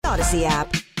Audacy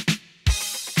app.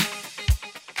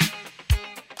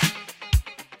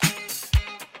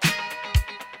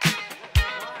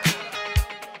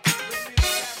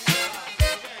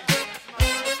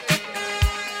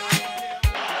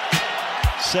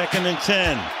 Second and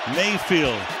 10.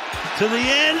 Mayfield to the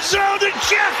end zone to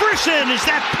Jefferson. Is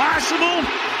that possible?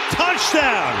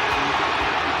 Touchdown.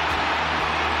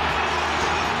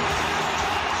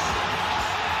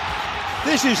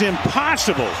 This is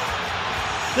impossible.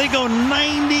 They go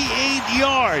 98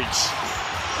 yards.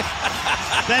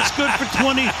 That's good for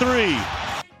 23.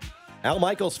 Al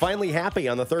Michaels finally happy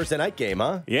on the Thursday night game,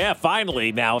 huh? Yeah,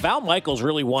 finally. Now, if Al Michaels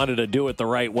really wanted to do it the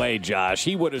right way, Josh,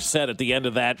 he would have said at the end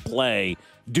of that play,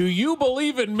 "Do you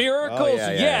believe in miracles?" Oh,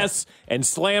 yeah. Yes. And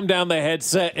slammed down the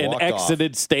headset and Walked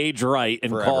exited stage right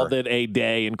and Forever. called it a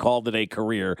day and called it a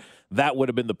career. That would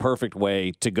have been the perfect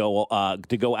way to go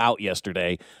out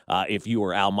yesterday if you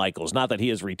were Al Michaels. Not that he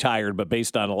is retired, but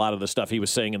based on a lot of the stuff he was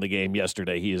saying in the game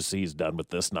yesterday, he's done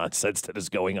with this nonsense that is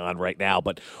going on right now.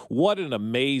 But what an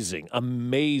amazing,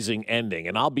 amazing ending.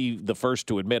 And I'll be the first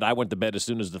to admit, I went to bed as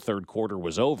soon as the third quarter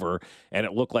was over, and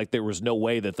it looked like there was no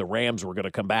way that the Rams were going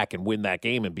to come back and win that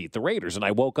game and beat the Raiders. And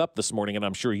I woke up this morning, and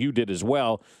I'm sure you did as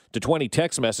well, to 20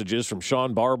 text messages from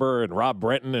Sean Barber and Rob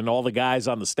Brenton and all the guys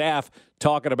on the staff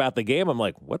talking about the game. I'm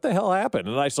like, what the hell happened?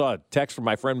 And I saw a text from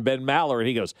my friend Ben Maller, and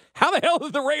he goes, how the hell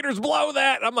did the Raiders blow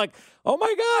that? I'm like, oh,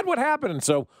 my God, what happened? And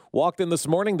so walked in this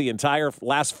morning. The entire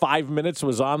last 5 minutes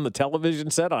was on the television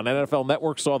set on NFL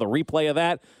Network, saw the replay of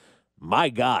that. My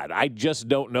God, I just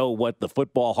don't know what the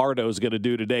football hardo is going to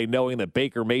do today, knowing that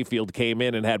Baker Mayfield came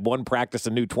in and had one practice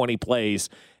and knew 20 plays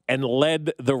and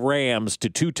led the Rams to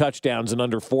 2 touchdowns in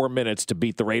under 4 minutes to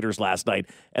beat the Raiders last night.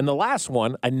 And the last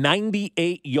one, a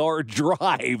 98-yard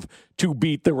drive to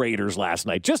beat the Raiders last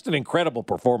night. Just an incredible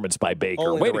performance by Baker.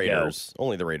 Only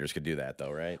the Raiders could do that, though,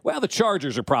 right? Well, the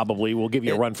Chargers will give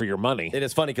you a run for your money. It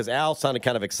is funny because Al sounded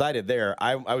kind of excited there.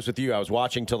 I was with you. I was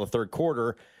watching till the third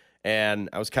quarter, and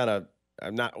I was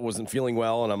wasn't feeling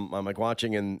well, and I'm like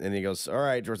watching, and he goes, all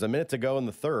right, there's a minute to go in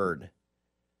the third.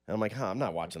 And I'm like, I'm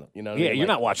not watching you're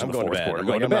not watching the fourth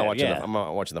quarter. I'm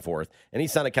not watching the fourth. And he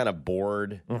sounded kind of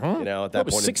bored, at that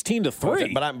point.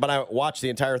 16-3. But I watched the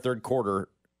entire third quarter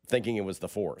thinking it was the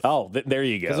fourth. Oh, there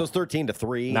you go. Because it was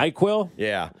 13-3. NyQuil?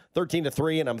 Yeah,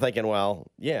 13-3, and I'm thinking, well,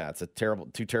 yeah, it's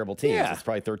two terrible teams. Yeah. It's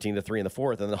probably 13-3 in the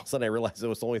fourth, and then all of a sudden I realized it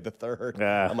was only the third.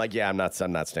 I'm like, yeah, I'm not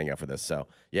staying up for this. So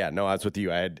yeah, no, I was with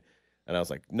you. And I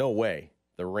was like, no way,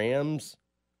 the Rams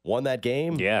won that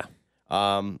game. Yeah.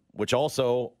 Which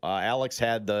also Alex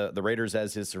had the Raiders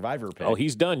as his survivor pick. Oh,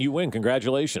 he's done. You win.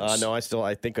 Congratulations. No,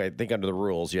 I think under the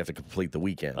rules you have to complete the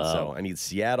weekend. So I need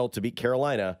Seattle to beat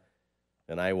Carolina,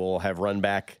 and I will have run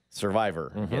back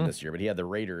survivor again this year. But he had the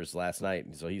Raiders last night,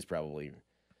 and so he's probably.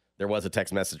 There was a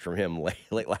text message from him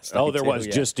late last night. Oh, there was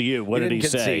just to you. What did he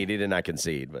say? He did not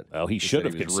concede, but he should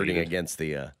have conceded. He was rooting against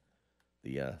the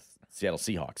Seattle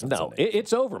Seahawks. No,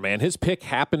 it's over, man. His pick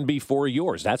happened before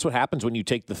yours. That's what happens when you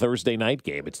take the Thursday night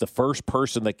game. It's the first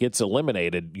person that gets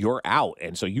eliminated, you're out.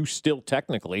 And so you still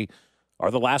technically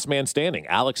are the last man standing.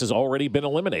 Alex has already been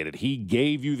eliminated. He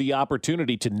gave you the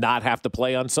opportunity to not have to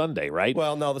play on Sunday, right?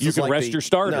 Well, no, you can rest your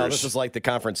starters. No, this is like the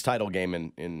conference title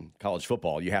game in college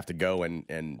football. You have to go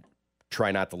and try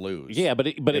not to lose. Yeah, but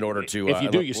in order to, if you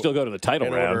do, you still go to the title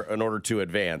round. In order to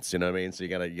advance, you know what I mean? So you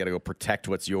gotta go protect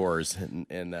what's yours,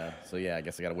 and so yeah, I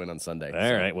guess I gotta win on Sunday.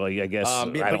 All right, well, I guess I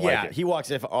don't like it. He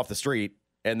walks off the street,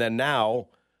 and then now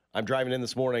I'm driving in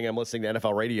this morning. I'm listening to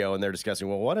NFL radio, and they're discussing,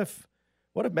 well, what if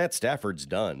Matt Stafford's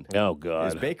done? Oh God,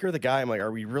 is Baker the guy? I'm like,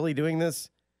 are we really doing this?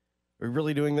 Are we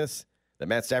really doing this? That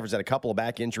Matt Stafford's had a couple of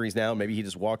back injuries now. Maybe he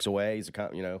just walks away. He's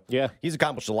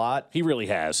accomplished a lot. He really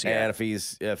has. Yeah. And if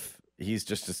he's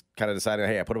just kind of deciding,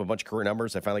 hey, I put up a bunch of career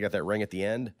numbers. I finally got that ring at the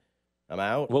end. I'm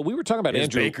out. Well, we were talking about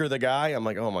Andrew Baker the guy. I'm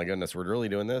like, oh my goodness, we're really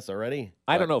doing this already?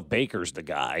 I don't know if Baker's the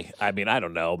guy. I mean, I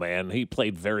don't know, man. He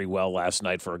played very well last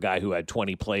night for a guy who had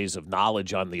 20 plays of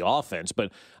knowledge on the offense.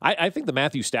 But I think the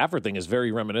Matthew Stafford thing is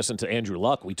very reminiscent to Andrew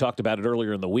Luck. We talked about it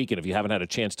earlier in the week, and if you haven't had a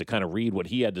chance to kind of read what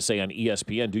he had to say on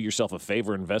ESPN, do yourself a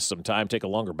favor, invest some time, take a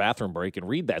longer bathroom break, and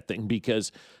read that thing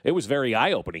because it was very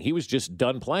eye-opening. He was just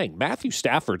done playing. Matthew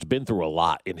Stafford's been through a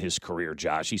lot in his career,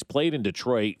 Josh. He's played in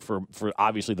Detroit for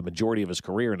obviously the majority of his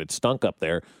career, and it's stunk up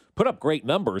there. put up great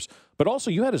numbers, but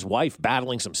also you had his wife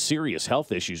battling some serious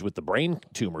health issues with the brain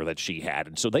tumor that she had.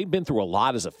 And so they've been through a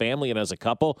lot as a family and as a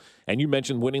couple. And you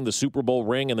mentioned winning the Super Bowl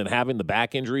ring and then having the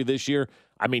back injury this year.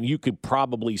 I mean, you could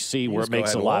probably see where it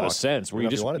makes a lot of sense. Where you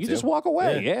just walk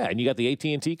away, yeah. And you got the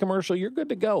AT&T commercial, you're good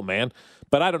to go, man.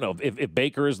 But I don't know if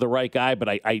Baker is the right guy. But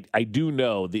I do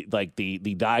know the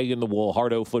die-in-the-wool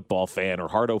Hardo football fan or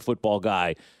Hardo football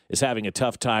guy is having a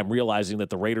tough time realizing that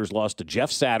the Raiders lost to Jeff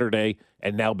Saturday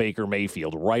and now Baker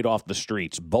Mayfield right off the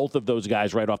streets. Both of those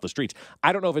guys right off the streets.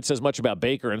 I don't know if it says much about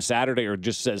Baker and Saturday or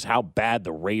just says how bad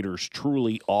the Raiders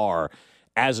truly are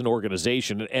as an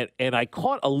organization. And I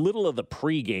caught a little of the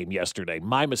pregame yesterday.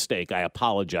 My mistake. I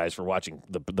apologize for watching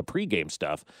the pregame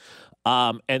stuff.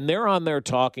 And they're on there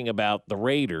talking about the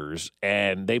Raiders,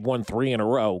 and they've won 3 in a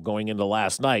row going into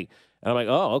last night. And I'm like,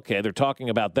 oh, okay. They're talking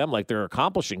about them like they're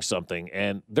accomplishing something,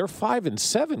 and they're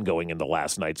 5-7 going into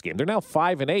last night's game. They're now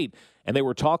 5-8, and they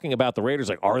were talking about the Raiders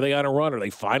like, are they on a run? Are they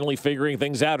finally figuring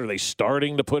things out? Are they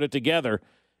starting to put it together?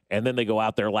 And then they go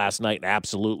out there last night and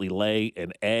absolutely lay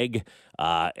an egg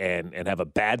and have a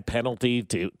bad penalty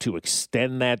to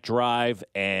extend that drive.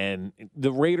 And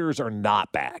the Raiders are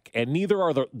not back, and neither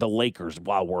are the Lakers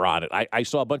while we're on it. I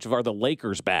saw a bunch of the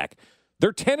Lakers back.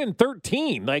 They're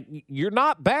 10-13. Like, you're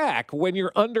not back when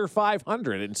you're under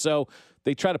 500. And so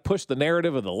they try to push the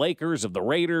narrative of the Lakers, of the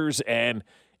Raiders, and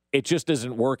it just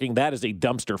isn't working. That is a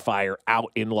dumpster fire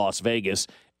out in Las Vegas.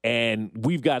 And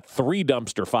we've got 3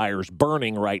 dumpster fires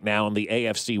burning right now in the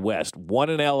AFC West.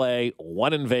 1 in L.A.,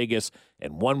 1 in Vegas,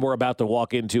 and 1 we're about to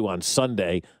walk into on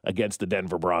Sunday against the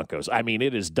Denver Broncos. I mean,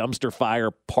 it is dumpster fire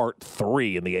part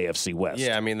 3 in the AFC West.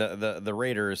 Yeah, I mean, the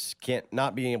Raiders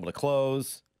not being able to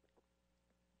close,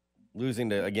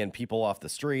 losing to, again, people off the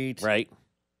street. Right.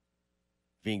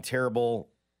 Being terrible,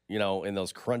 in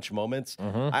those crunch moments.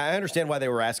 Mm-hmm. I understand why they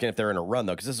were asking if they're in a run,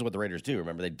 though, because this is what the Raiders do.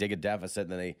 Remember, they dig a deficit,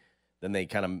 and then they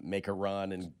kind of make a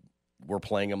run, and we're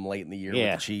playing them late in the year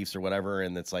with the Chiefs or whatever,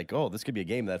 and it's like, oh, this could be a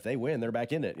game that if they win, they're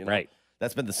back in it. Right.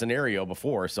 That's been the scenario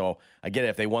before. So I get it.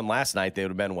 If they won last night, they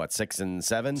would have been, 6-7?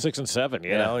 6-7,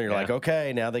 yeah. You're like,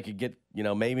 okay, now they could get,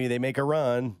 maybe they make a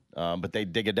run, but they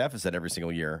dig a deficit every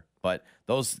single year. But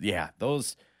those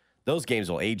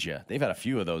games will age you. They've had a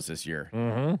few of those this year.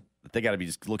 Mm-hmm. They got to be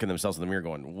just looking themselves in the mirror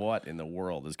going, what in the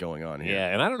world is going on here? Yeah,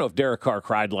 and I don't know if Derek Carr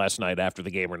cried last night after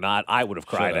the game or not. I would have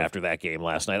cried after that game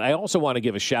last night. I also want to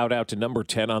give a shout-out to number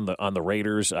 10 on the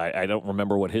Raiders. I don't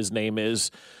remember what his name is,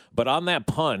 but on that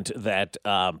punt that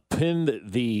pinned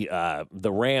the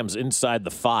Rams inside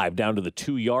the 5 down to the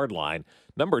 2-yard line,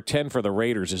 number 10 for the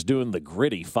Raiders is doing the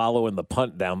gritty, following the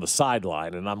punt down the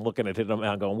sideline. And I'm looking at him and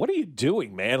I'm going, what are you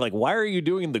doing, man? Like, why are you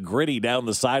doing the gritty down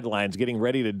the sidelines, getting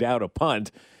ready to down a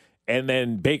punt? And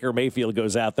then Baker Mayfield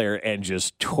goes out there and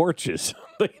just torches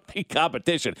the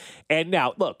competition. And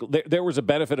now, look, there was a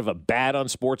benefit of a bad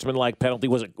unsportsmanlike penalty.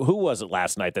 Who was it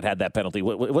last night that had that penalty? It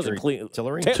wasn't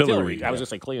Tillery? Tillery. I was going to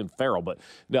say Clean Farrell, but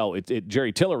no,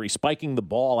 Jerry Tillery spiking the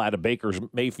ball out of Baker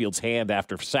Mayfield's hand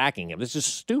after sacking him. It's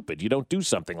just stupid. You don't do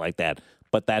something like that.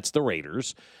 But that's the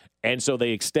Raiders. And so they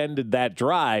extended that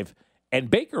drive. And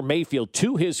Baker Mayfield,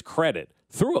 to his credit,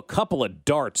 threw a couple of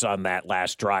darts on that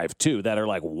last drive, too, that are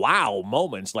like wow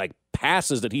moments, like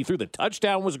passes that he threw. The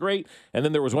touchdown was great, and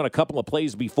then there was one a couple of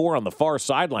plays before on the far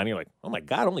sideline. You're like, oh, my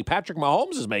God, only Patrick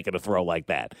Mahomes is making a throw like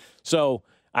that. So,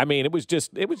 I mean, it was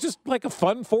just like a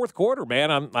fun fourth quarter,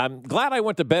 man. I'm glad I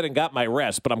went to bed and got my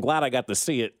rest, but I'm glad I got to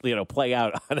see it, play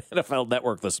out on NFL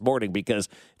Network this morning because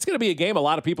it's going to be a game a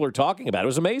lot of people are talking about. It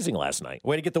was amazing last night.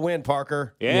 Way to get the win,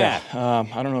 Parker. Yeah.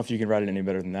 I don't know if you can write it any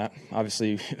better than that.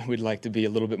 Obviously, we'd like to be a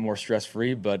little bit more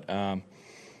stress-free, but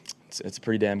it's a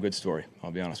pretty damn good story,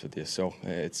 I'll be honest with you. So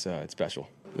it's special.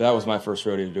 That was my first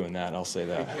rodeo doing that, I'll say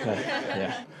that.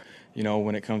 Yeah.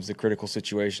 When it comes to critical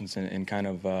situations and kind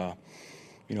of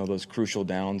those crucial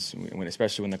downs,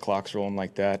 especially when the clock's rolling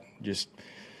like that, just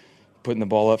putting the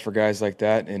ball up for guys like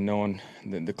that and knowing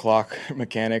the clock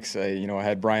mechanics. I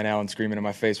had Brian Allen screaming in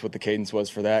my face what the cadence was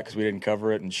for that because we didn't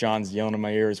cover it, and Sean's yelling in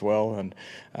my ear as well. And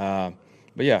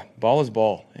but yeah, ball is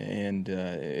ball, and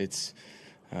it's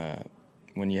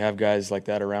when you have guys like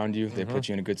that around you, they put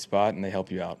you in a good spot and they help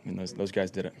you out. And those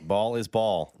guys did it. Ball is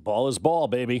ball. Ball is ball,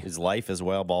 baby. His life as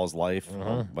well. Ball is life.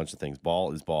 A bunch of things.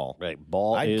 Ball is ball. Right.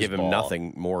 I'd give him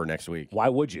nothing more next week. Why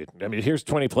would you? I mean, here's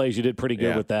 20 plays. You did pretty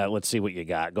good with that. Let's see what you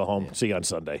got. Go home. See you on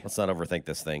Sunday. Let's not overthink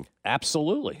this thing.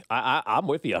 Absolutely. I'm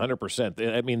with you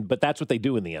 100%. I mean, but that's what they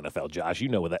do in the NFL, Josh. You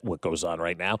know what goes on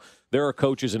right now. There are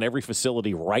coaches in every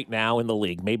facility right now in the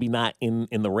league, maybe not in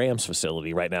the Rams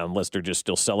facility right now, unless they're just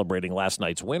still celebrating last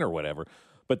night's win or whatever.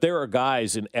 but there are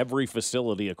guys in every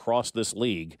facility across this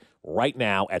league right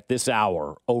now at this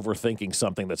hour overthinking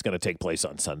something that's going to take place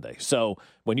on Sunday. So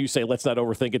when you say let's not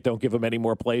overthink it, don't give them any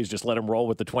more plays, just let them roll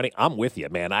with the 20, I'm with you,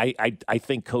 man. I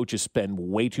think coaches spend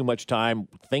way too much time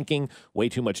thinking, way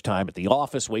too much time at the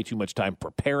office, way too much time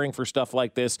preparing for stuff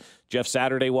like this. Jeff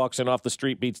Saturday walks in off the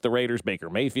street, beats the Raiders. Baker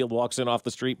Mayfield walks in off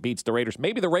the street, beats the Raiders.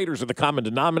 Maybe the Raiders are the common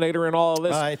denominator in all of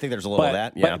this. I think there's a little of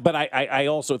that, yeah. But I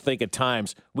also think at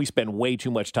times we spend way too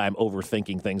much time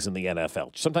overthinking things in the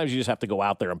NFL. Sometimes you just have to go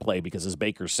out there and play because, as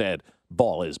Baker said,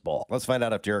 ball is ball. Let's find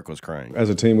out if Derek was crying. As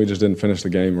a team, we just didn't finish the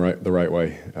game the right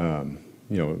way.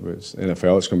 It's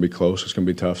NFL. It's going to be close. It's going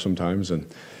to be tough sometimes.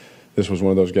 And this was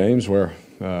one of those games where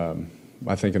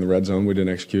I think in the red zone we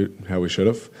didn't execute how we should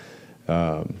have.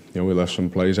 We left some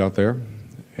plays out there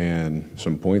and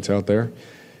some points out there.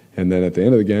 And then at the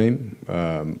end of the game,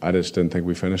 I just didn't think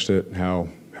we finished it how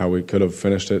we could have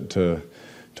finished it to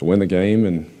win the game,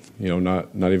 and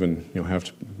not even have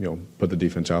to put the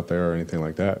defense out there or anything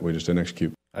like that. We just didn't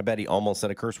execute. I bet he almost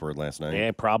said a curse word last night.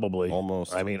 Yeah, probably.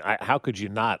 Almost. I mean, how could you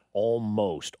not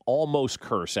almost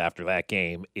curse after that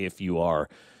game if you are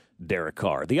Derek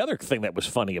Carr? The other thing that was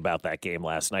funny about that game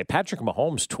last night, Patrick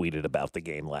Mahomes tweeted about the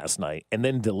game last night and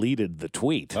then deleted the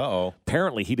tweet. Uh-oh.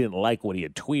 Apparently, he didn't like what he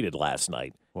had tweeted last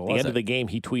night. At the end of the game,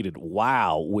 he tweeted,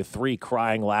 "Wow," with 3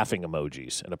 crying, laughing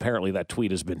emojis. And apparently that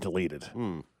tweet has been deleted.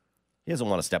 He doesn't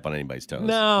want to step on anybody's toes.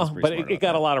 No, but it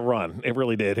got a lot of run. It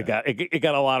really did. It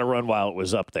got a lot of run while it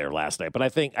was up there last night. But I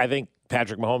think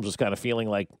Patrick Mahomes was kind of feeling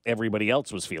like everybody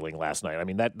else was feeling last night. I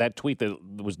mean, that tweet that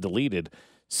was deleted,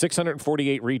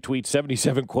 648 retweets,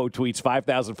 77 quote tweets,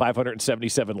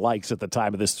 5,577 likes at the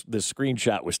time of this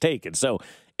screenshot was taken. So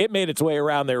it made its way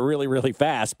around there really, really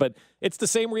fast. But it's the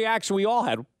same reaction we all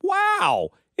had. Wow,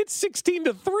 it's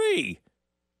 16-3.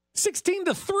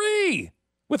 16-3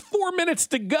 with 4 minutes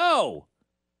to go.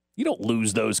 You don't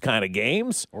lose those kind of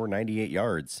games. Or 98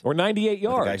 yards. Or 98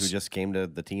 yards. The guy who just came to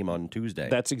the team on Tuesday.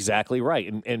 That's exactly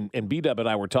right. And B-Dub and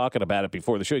I were talking about it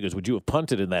before the show. He goes, would you have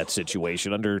punted in that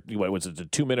situation under, what was it, a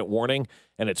 2-minute warning,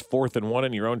 and it's 4th and 1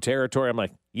 in your own territory? I'm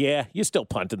like, yeah, you still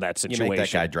punt in that situation. You make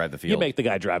that guy drive the field. You make the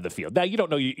guy drive the field. Now, you don't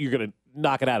know you're going to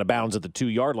knock it out of bounds at the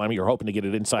 2-yard line. You're hoping to get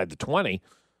it inside the 20.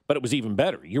 But it was even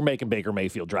better. You're making Baker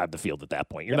Mayfield drive the field at that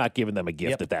point. You're not giving them a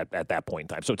gift at that point in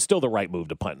time. So it's still the right move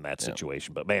to punt in that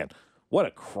situation. But, man, what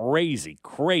a crazy,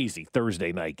 crazy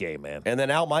Thursday night game, man. And then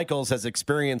Al Michaels has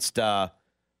experienced the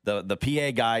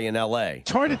PA guy in L.A.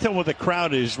 It's hard to tell what the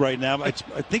crowd is right now. I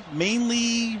think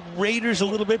mainly Raiders a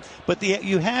little bit. But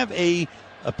you have a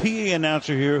PA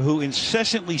announcer here who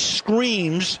incessantly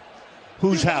screams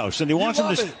whose house. And he wants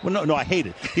him to – well, no, I hate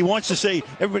it. He wants to say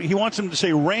 – everybody. He wants him to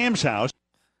say Rams house.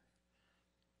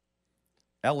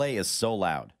 L.A. is so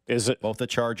loud. Is it? Both the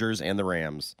Chargers and the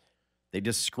Rams. They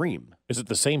just scream. Is it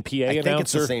the same PA announcer? I think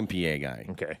it's the same PA guy.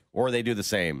 Okay. Or they do the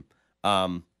same.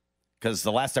 Because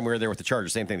the last time we were there with the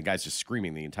Chargers, same thing. The guy's just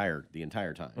screaming the entire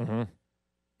time. Mm-hmm.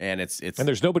 And it's and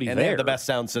there's nobody and there. They have the best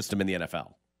sound system in the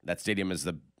NFL. That stadium is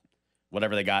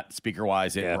whatever they got speaker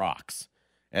wise. It rocks.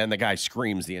 And the guy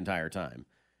screams the entire time.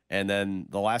 And then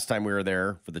the last time we were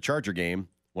there for the Charger game,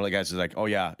 one of the guys was like, "Oh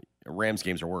yeah, Rams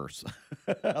games are worse."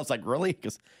 I was like, "Really?"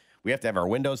 Because we have to have our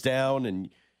windows down, and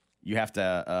you have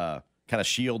to kind of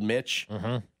shield Mitch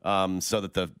so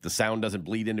that the sound doesn't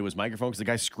bleed into his microphone because the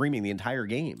guy's screaming the entire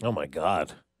game. Oh my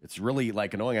God. It's really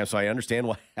annoying. So I understand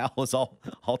why Al is all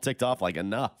ticked off.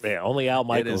 Enough. Yeah, only Al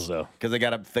Michaels though, because they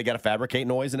got to fabricate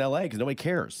noise in L.A. because nobody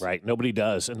cares. Right, nobody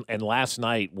does. And last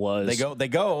night was they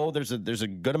go. There's a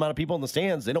good amount of people in the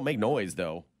stands. They don't make noise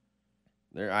though.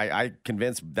 I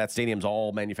convinced that stadium's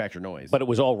all manufactured noise. But it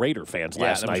was all Raider fans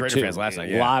last night, Raider too. Fans last night,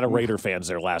 A lot of Raider fans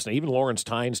there last night. Even Lawrence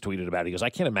Tynes tweeted about it. He goes, I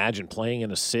can't imagine playing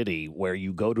in a city where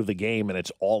you go to the game and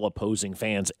it's all opposing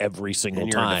fans every single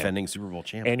time. And you're defending Super Bowl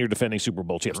champs. And you're defending Super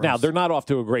Bowl champs. Now, they're not off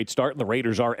to a great start, and the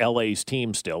Raiders are L.A.'s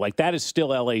team still. That is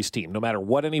still L.A.'s team. No matter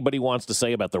what anybody wants to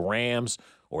say about the Rams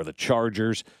or the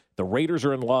Chargers, the Raiders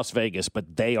are in Las Vegas,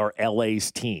 but they are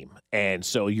L.A.'s team. And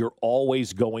so you're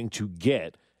always going to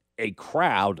get a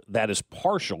crowd that is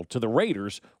partial to the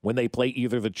Raiders when they play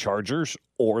either the Chargers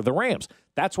or the Rams.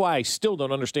 That's why I still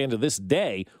don't understand to this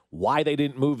day why they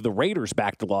didn't move the Raiders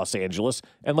back to Los Angeles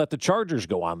and let the Chargers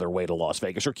go on their way to Las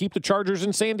Vegas or keep the Chargers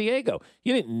in San Diego.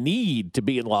 You didn't need to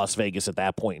be in Las Vegas at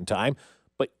that point in time,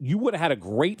 but you would have had a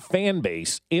great fan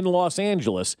base in Los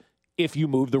Angeles if you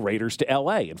moved the Raiders to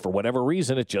L.A., and for whatever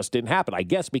reason, it just didn't happen. I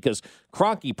guess because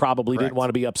Kroenke probably didn't want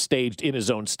to be upstaged in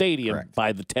his own stadium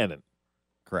by the tenant.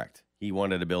 Correct. He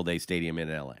wanted to build a stadium in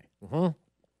L.A. Mm-hmm.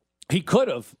 He could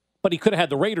have, But he could have had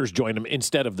the Raiders join him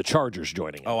instead of the Chargers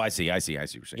joining him. Oh, I see what you're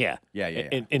saying. Yeah.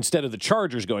 Yeah. Instead of the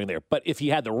Chargers going there. But if he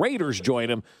had the Raiders join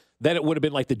him, then it would have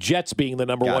been like the Jets being the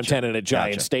number one tenant at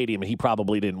Giant Stadium, and he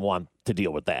probably didn't want to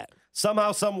deal with that.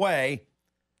 Somehow, some way,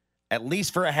 at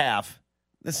least for a half,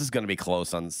 this is going to be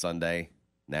close on Sunday.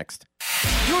 Next.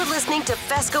 You're listening to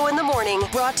Fesco in the Morning,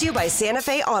 brought to you by Santa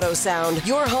Fe Auto Sound,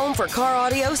 your home for car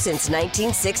audio since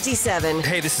 1967.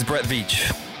 Hey, this is Brett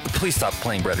Veach. Please stop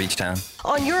playing Brett Veach Town.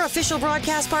 On your official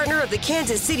broadcast partner of the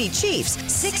Kansas City Chiefs,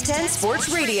 610 Sports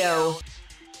Radio.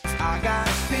 I got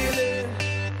a feeling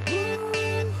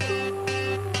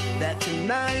that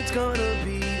tonight's gonna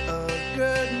be a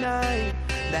good night.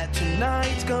 That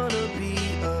tonight's gonna be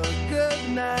a good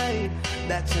night.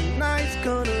 That tonight's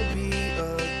gonna be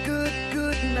a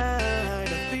good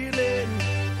night. A feeling.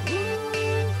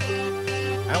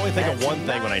 I only think of one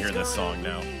thing when I hear this song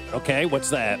now. Okay,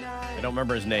 what's that? I don't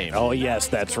remember his name. Oh, yes,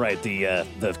 that's right. The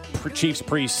Chiefs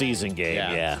preseason game.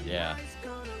 Yeah.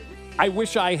 I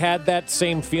wish I had that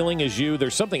same feeling as you.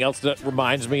 There's something else that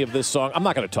reminds me of this song. I'm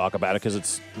not going to talk about it because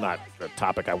it's not a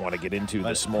topic I want to get into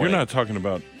this morning. You're not talking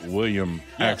about William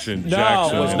Action No,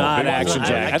 Jackson. it was not Action Boy.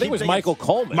 Jackson. I think it was Michael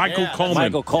Coleman. Michael Coleman.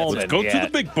 Michael Coleman. Let's go to the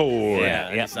big boy.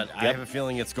 Yeah. I have a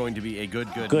feeling it's going to be a good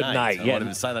night. So one of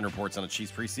the silent reports on a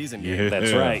Chiefs preseason game. Yeah.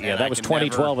 That's right. Yeah, that was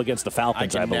 2012 against the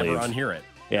Falcons, I believe. I can never unhear it.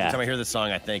 Yeah. Every time I hear this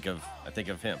song, I think of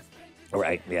him.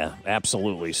 Right. Yeah.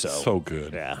 Absolutely. So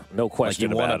good. Yeah. No question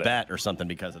like you about won a it. bet or something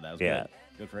because of that. It was Yeah.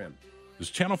 Good for him. Does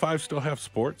Channel 5 still have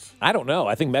sports? I don't know.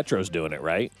 I think Metro's doing it,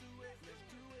 right?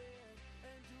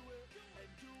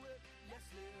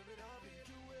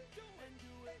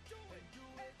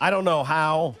 I don't know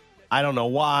how. I don't know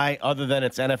why, other than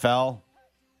it's NFL.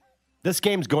 This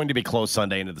game's going to be close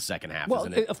Sunday into the second half, Well,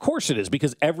 isn't it? of course it is,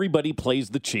 because everybody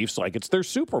plays the Chiefs like it's their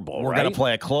Super Bowl. We're right? going to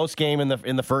play a close game in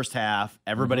the first half.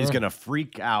 Everybody's going to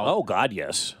freak out. Oh God,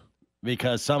 yes.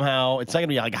 Because somehow it's not going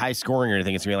to be like high scoring or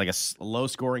anything. It's going to be like a low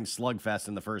scoring slugfest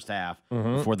in the first half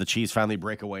before the Chiefs finally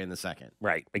break away in the second.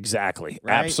 Right. Exactly.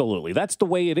 Right? Absolutely. That's the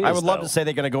way it is. I would love though. to say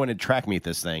they're going to go in and track meet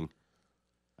this thing.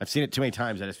 I've seen it too many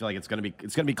times. I just feel like it's going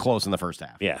to be close in the first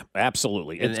half. Yeah,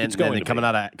 absolutely. It's And going then to coming be.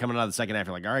 out of the second half,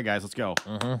 you're like, all right, guys, let's go.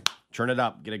 Turn it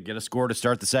up. Get a score to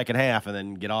start the second half, and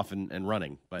then get off and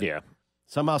running. But Yeah.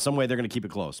 somehow, some way, they're going to keep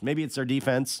it close. Maybe it's their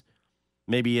defense.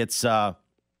 Maybe it's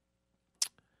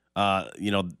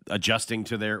adjusting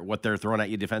to what they're throwing at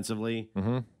you defensively.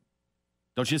 Mm-hmm.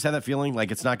 Don't you just have that feeling like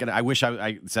it's not going to? I wish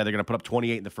I said they're going to put up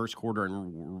 28 in the first quarter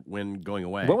and win going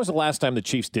away. When was the last time the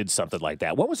Chiefs did something like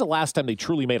that? When was the last time they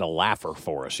truly made a laugher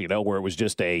for us, where it was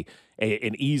just an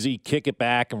easy kick it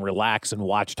back and relax and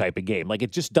watch type of game? Like,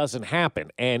 it just doesn't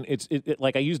happen. And it's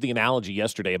like I used the analogy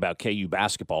yesterday about KU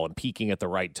basketball and peaking at the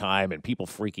right time and people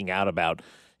freaking out about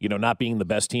not being the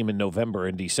best team in November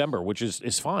and December, which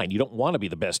is fine. You don't want to be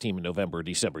the best team in November or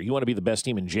December. You want to be the best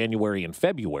team in January and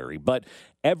February. But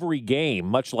every game,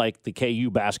 much like the KU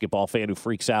basketball fan who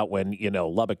freaks out when,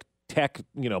 Lubbock Tech,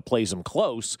 plays them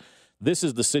close, this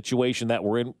is the situation that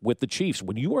we're in with the Chiefs.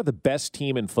 When you are the best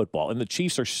team in football, and the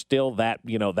Chiefs are still that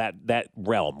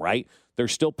realm, right? They're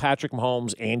still Patrick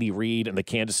Mahomes, Andy Reid, and the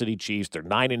Kansas City Chiefs. They're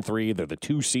 9-3. They're the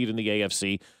 2 seed in the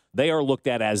AFC. They are looked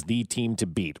at as the team to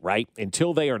beat, right?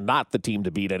 Until they are not the team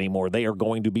to beat anymore, they are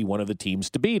going to be one of the teams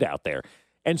to beat out there.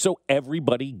 And so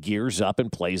everybody gears up and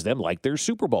plays them like their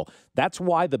Super Bowl. That's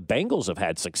why the Bengals have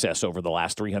had success over the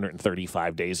last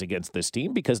 335 days against this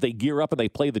team, because they gear up and they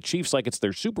play the Chiefs like it's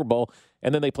their Super Bowl,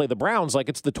 and then they play the Browns like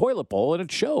it's the toilet bowl, and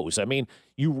it shows. I mean,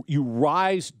 you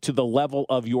rise to the level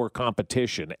of your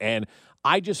competition, and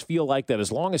I just feel like that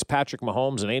as long as Patrick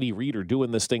Mahomes and Andy Reid are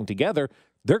doing this thing together,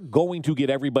 they're going to get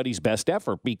everybody's best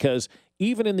effort, because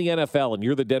even in the NFL, and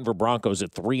you're the Denver Broncos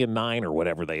at 3-9 or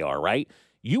whatever they are, right?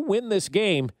 You win this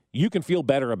game, you can feel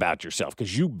better about yourself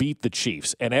because you beat the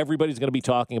Chiefs, and everybody's going to be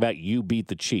talking about you beat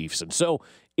the Chiefs. And so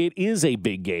it is a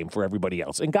big game for everybody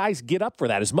else. And guys, get up for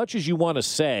that. As much as you want to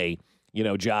say,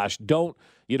 Josh, don't,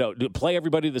 play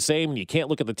everybody the same, and you can't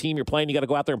look at the team you're playing. You got to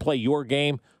go out there and play your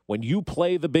game. When you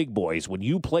play the big boys, when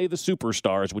you play the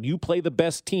superstars, when you play the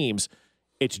best teams,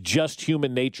 it's just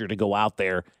human nature to go out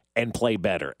there and play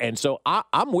better. And so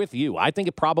I'm with you. I think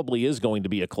it probably is going to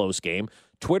be a close game.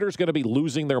 Twitter's going to be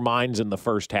losing their minds in the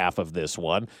first half of this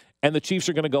one, and the Chiefs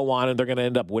are going to go on and they're going to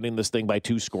end up winning this thing by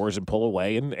 2 scores and pull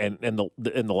away. And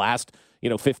the last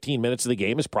 15 minutes of the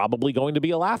game is probably going to be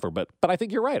a laugher. But I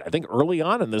think you're right. I think early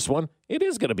on in this one, it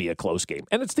is going to be a close game,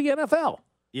 and it's the NFL.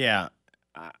 Yeah,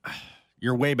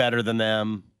 you're way better than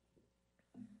them.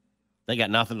 They got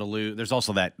nothing to lose. There's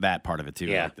also that part of it too,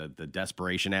 Yeah. like the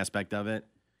desperation aspect of it.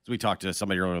 So we talked to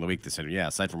somebody earlier in the week that said, yeah,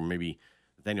 aside from maybe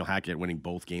Nathaniel Hackett winning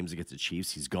both games against the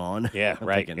Chiefs. He's gone. Yeah, I'm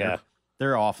right. thinking Yeah.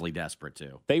 They're awfully desperate,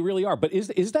 too. They really are. But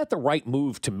is that the right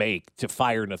move to make to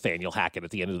fire Nathaniel Hackett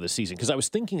at the end of the season? Because I was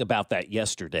thinking about that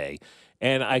yesterday,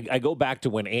 and I go back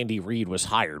to when Andy Reid was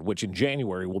hired, which in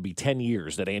January will be 10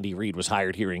 years that Andy Reid was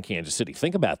hired here in Kansas City.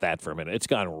 Think about that for a minute. It's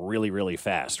gone really, really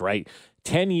fast, right?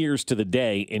 10 years to the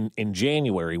day in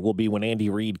January will be when Andy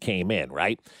Reid came in,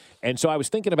 right? And so I was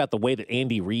thinking about the way that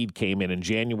Andy Reid came in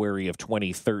January of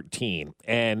 2013,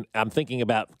 and I'm thinking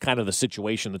about kind of the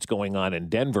situation that's going on in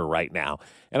Denver right now.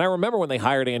 And I remember when they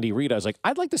hired Andy Reid, I was like,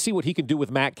 I'd like to see what he can do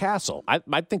with Matt Castle. I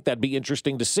think that'd be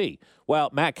interesting to see. Well,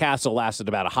 Matt Castle lasted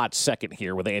about a hot second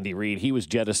here with Andy Reid. He was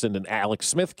jettisoned, and Alex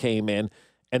Smith came in,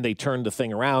 and they turned the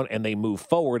thing around, and they moved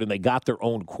forward, and they got their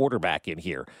own quarterback in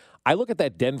here. I look at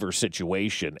that Denver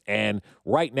situation, and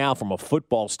right now from a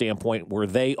football standpoint where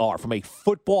they are, from a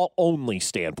football-only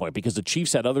standpoint, because the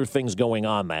Chiefs had other things going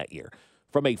on that year,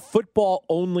 from a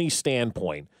football-only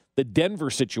standpoint, the Denver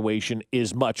situation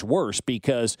is much worse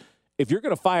because if you're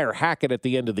going to fire Hackett at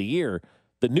the end of the year,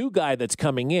 the new guy that's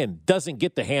coming in doesn't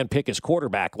get to handpick his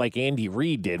quarterback like Andy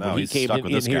Reid did when he came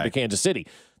in here to Kansas City.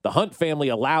 The Hunt family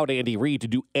allowed Andy Reid to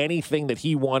do anything that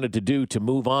he wanted to do to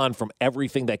move on from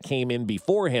everything that came in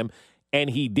before him,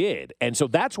 and he did. And so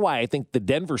that's why I think the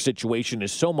Denver situation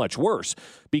is so much worse,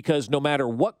 because no matter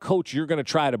what coach you're going to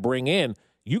try to bring in,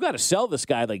 you got to sell this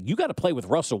guy. Like, you got to play with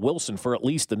Russell Wilson for at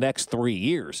least the next 3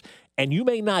 years. And you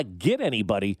may not get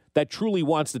anybody that truly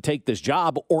wants to take this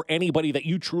job or anybody that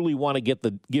you truly want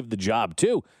to give the job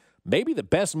to. Maybe the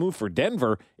best move for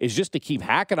Denver is just to keep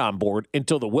Hackett on board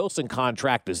until the Wilson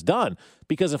contract is done.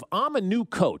 Because if I'm a new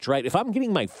coach, right, if I'm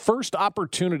getting my first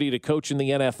opportunity to coach in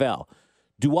the NFL,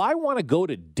 do I want to go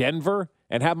to Denver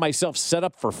and have myself set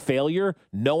up for failure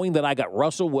knowing that I got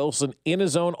Russell Wilson in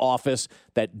his own office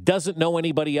that doesn't know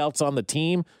anybody else on the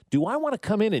team? Do I want to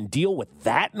come in and deal with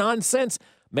that nonsense?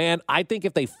 Man, I think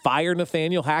if they fire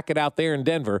Nathaniel Hackett out there in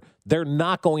Denver, they're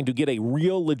not going to get a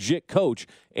real legit coach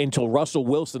until Russell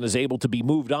Wilson is able to be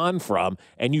moved on from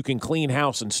and you can clean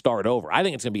house and start over. I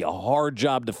think it's going to be a hard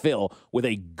job to fill with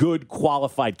a good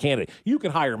qualified candidate. You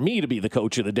can hire me to be the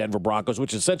coach of the Denver Broncos,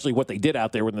 which is essentially what they did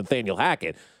out there with Nathaniel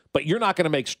Hackett, but you're not going to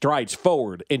make strides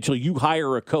forward until you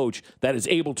hire a coach that is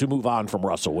able to move on from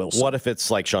Russell Wilson. What if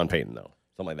it's like Sean Payton, though?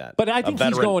 Something like that. But I think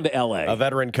he's going to L.A. A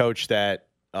veteran coach that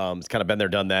has kind of been there,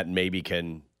 done that, and maybe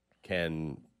can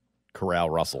corral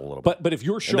Russell a little bit. But if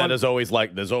you're Sean, and that has always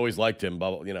liked him.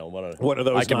 Blah, you know, what are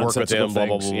those? I can work with him. Blah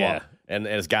blah blah. Yeah. And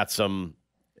has got some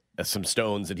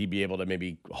stones that he'd be able to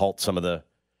maybe halt some of the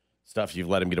stuff you've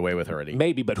let him get away with already.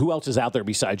 Maybe, but who else is out there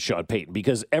besides Sean Payton?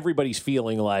 Because everybody's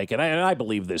feeling like, and I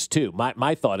believe this too.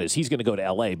 My thought is he's going to go to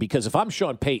L.A. because if I'm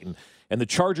Sean Payton and the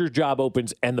Chargers job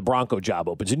opens and the Bronco job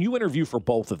opens, and you interview for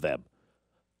both of them.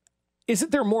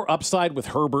 Isn't there more upside with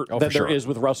Herbert than there is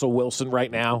with Russell Wilson right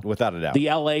now? Without a doubt. The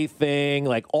L.A. thing,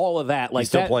 like all of that. Like he's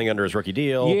still playing under his rookie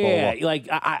deal. Yeah, blah. like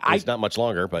he's not much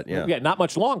longer, but yeah. Yeah, not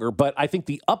much longer, but I think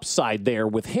the upside there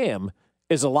with him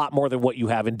is a lot more than what you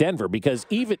have in Denver, because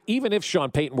even if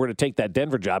Sean Payton were to take that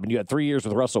Denver job and you had 3 years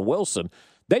with Russell Wilson,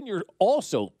 then you're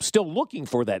also still looking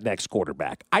for that next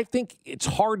quarterback. I think it's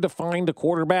hard to find a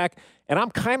quarterback, and I'm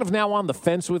kind of now on the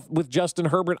fence with Justin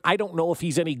Herbert. I don't know if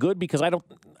he's any good because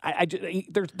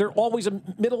they're always a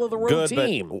middle of the road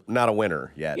team. But not a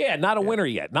winner yet. Yeah, not a winner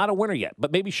yet. Not a winner yet.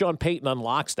 But maybe Sean Payton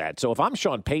unlocks that. So if I'm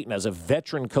Sean Payton as a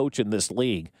veteran coach in this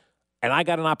league, and I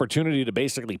got an opportunity to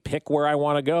basically pick where I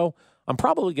want to go, I'm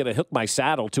probably going to hook my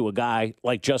saddle to a guy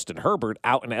like Justin Herbert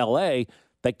out in L.A.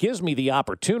 that gives me the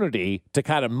opportunity to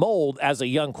kind of mold as a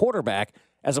young quarterback,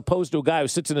 as opposed to a guy who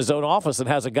sits in his own office and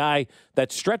has a guy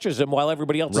that stretches him while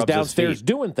everybody else is downstairs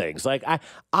doing things. Like,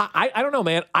 I don't know,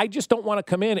 man. I just don't want to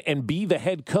come in and be the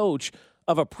head coach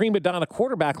of a prima donna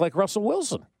quarterback like Russell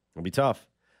Wilson. It'll be tough.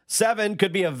 7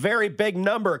 could be a very big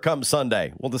number come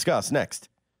Sunday. We'll discuss next.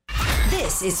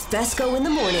 This is Fesco in the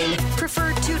Morning,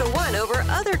 preferred 2 to 1 over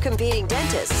other competing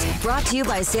dentists. Brought to you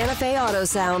by Santa Fe Auto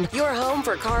Sound, your home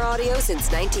for car audio since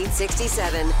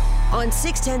 1967. On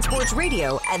 610 Sports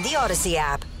Radio and the Odyssey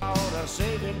app.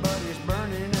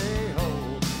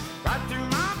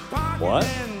 What?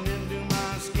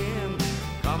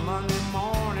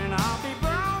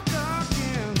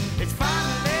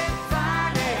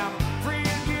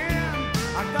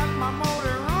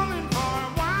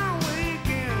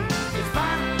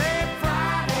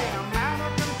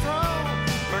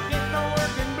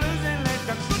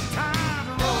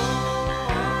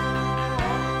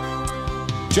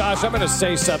 Josh, I'm going to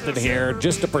say something here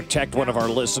just to protect one of our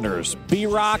listeners.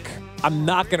 B-Rock, I'm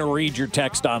not going to read your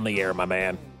text on the air, my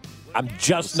man. I'm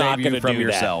just not going to do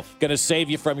that. Going to save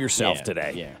you from yourself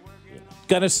today. Yeah.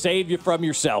 going to save you from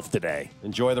yourself today.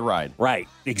 Enjoy the ride. Right.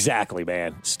 Exactly,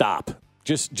 man. Stop.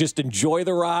 Just enjoy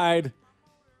the ride.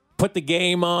 Put the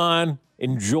game on.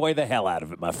 Enjoy the hell out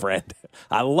of it, my friend.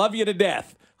 I love you to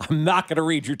death. I'm not going to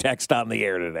read your text on the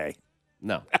air today.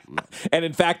 No. And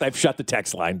in fact, I've shut the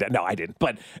text line down. No, I didn't.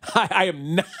 But I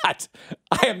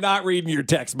am not reading your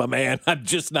text, my man. I'm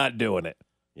just not doing it.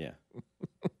 Yeah.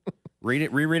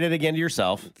 Reread it again to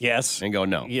yourself. Yes. And go,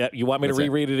 no. Yeah, you want me to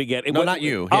reread it again? No, not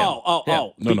you. Him. Oh,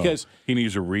 No, because he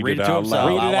needs to read Read it it to out himself.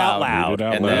 loud. read it out loud.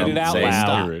 And Read then it out say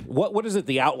loud. stop. What is it?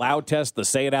 The out loud test? The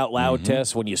say it out loud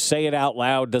test? When you say it out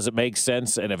loud, does it make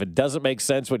sense? And if it doesn't make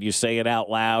sense when you say it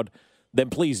out loud, then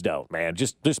please don't, man.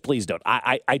 Just please don't.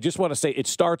 I just want to say it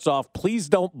starts off, please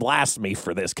don't blast me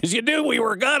for this, because you knew we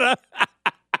were gonna.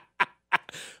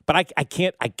 But I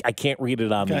can't read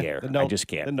it on the air. I just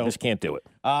can't. Just can't do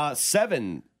it.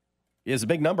 7 is a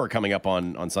big number coming up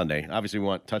on Sunday. Obviously, we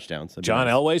want touchdowns. John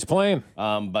Elway's playing.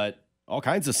 But all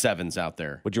kinds of 7s out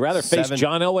there. Would you rather face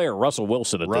John Elway or Russell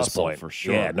Wilson at this Russell, point? for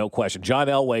sure. Yeah, no question. John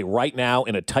Elway right now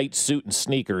in a tight suit and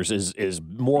sneakers is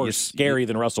more scary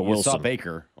than Russell You Wilson. saw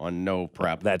Baker on no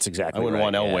prep. That's exactly I wouldn't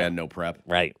right. want Elway Yeah. on no prep.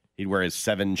 Right. He'd wear his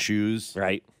 7 shoes.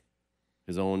 Right.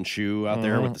 His own shoe out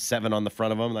there with the 7 on the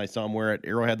front of him. I saw him wear at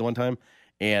Arrowhead the one time.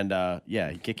 And,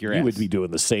 he'd kick your ass. You would be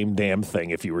doing the same damn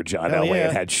thing if you were John Hell Elway yeah.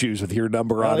 and had shoes with your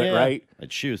number on it, right?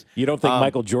 I'd shoes. You don't think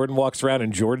Michael Jordan walks around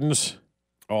in Jordans?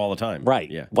 All the time.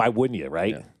 Right. Yeah. Why wouldn't you,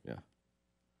 right? Yeah.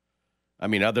 I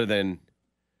mean, other than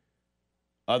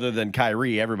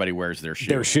Kyrie, everybody wears their shoe.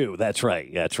 Their shoe. That's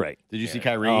right. That's right. Did you see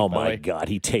Kyrie? Oh, by the my way? God.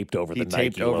 He taped over He the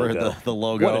taped Nike over logo. the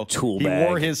logo. What a tool He bag.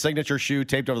 wore his signature shoe,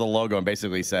 taped over the logo, and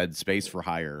basically said "space for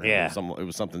hire." Yeah. It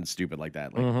was something stupid like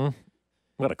that. Like,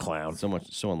 What a clown. so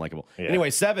unlikable. Yeah.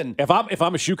 Anyway, 7. If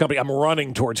I'm a shoe company, I'm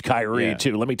running towards Kyrie, Yeah.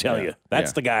 too. Let me tell you.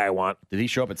 That's the guy I want. Did he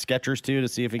show up at Skechers too to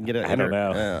see if he can get I don't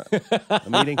know. a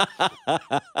meeting?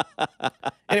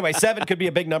 Anyway, 7 could be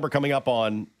a big number coming up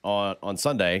on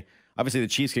Sunday. Obviously, the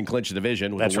Chiefs can clinch the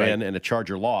division with That's a win right. and a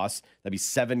Charger loss. That'd be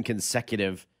 7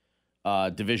 consecutive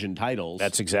division titles.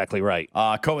 That's exactly right.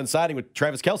 Coinciding with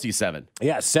Travis Kelce's 7.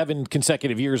 Yeah, 7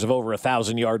 consecutive years of over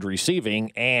 1,000 yard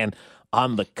receiving and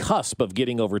on the cusp of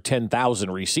getting over 10,000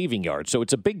 receiving yards. So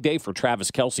it's a big day for Travis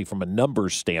Kelce from a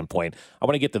numbers standpoint. I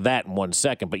want to get to that in 1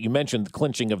 second, but you mentioned the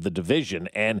clinching of the division.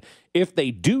 And if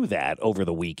they do that over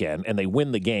the weekend and they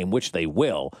win the game, which they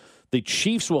will, the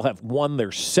Chiefs will have won their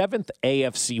 7th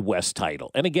AFC West title.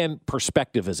 And again,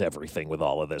 perspective is everything with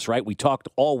all of this, right? We talked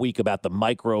all week about the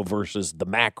micro versus the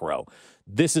macro.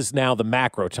 This is now the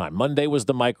macro time. Monday was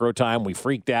the micro time. We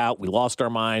freaked out. We lost our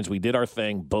minds. We did our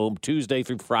thing. Boom. Tuesday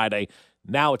through Friday.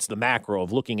 Now it's the macro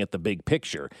of looking at the big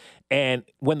picture. And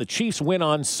when the Chiefs win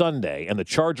on Sunday and the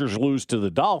Chargers lose to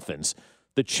the Dolphins,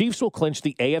 the Chiefs will clinch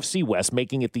the AFC West,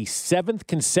 making it the 7th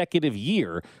consecutive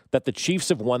year that the Chiefs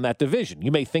have won that division.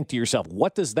 You may think to yourself,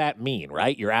 what does that mean,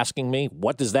 right? You're asking me,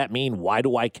 what does that mean? Why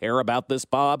do I care about this,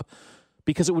 Bob?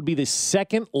 Because it would be the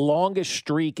second longest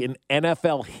streak in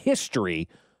NFL history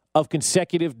of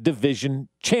consecutive division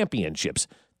championships.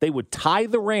 They would tie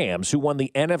the Rams, who won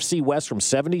the NFC West from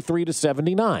 73 to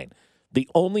 79. The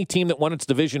only team that won its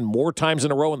division more times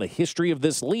in a row in the history of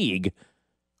this league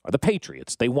are the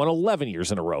Patriots. They won 11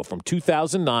 years in a row from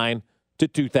 2009 to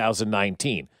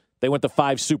 2019. They went to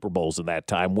 5 Super Bowls in that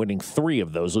time, winning 3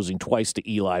 of those, losing twice to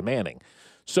Eli Manning.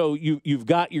 So you've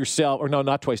got yourself, or no,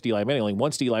 not twice to Eli Manning, only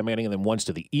once to Eli Manning and then once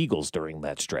to the Eagles during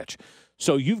that stretch.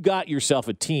 So you've got yourself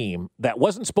a team that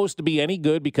wasn't supposed to be any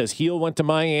good because Heel went to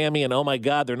Miami and, oh, my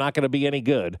God, they're not going to be any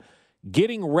good,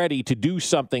 getting ready to do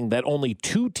something that only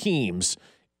 2 teams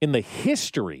in the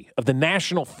history of the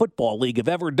National Football League have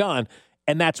ever done,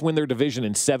 and that's win their division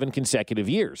in 7 consecutive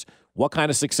years. What kind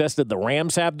of success did the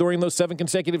Rams have during those 7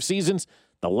 consecutive seasons?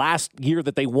 The last year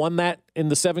that they won that in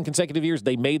the 7 consecutive years,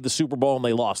 they made the Super Bowl and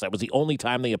they lost. That was the only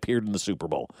time they appeared in the Super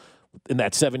Bowl in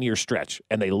that 7-year stretch,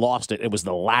 and they lost it. It was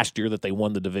the last year that they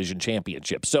won the division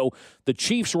championship. So the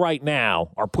Chiefs right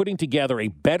now are putting together a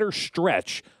better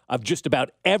stretch of just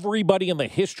about everybody in the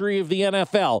history of the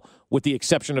NFL, with the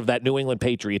exception of that New England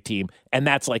Patriot team, and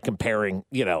that's like comparing,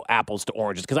 apples to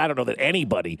oranges, because I don't know that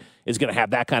anybody is going to have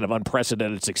that kind of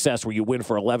unprecedented success where you win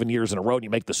for 11 years in a row and you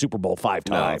make the Super Bowl 5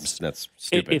 times. That's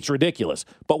stupid. It's ridiculous.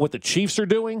 But what the Chiefs are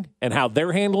doing and how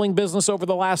they're handling business over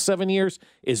the last 7 years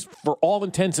is, for all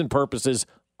intents and purposes,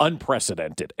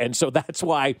 unprecedented. And so that's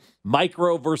why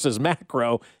micro versus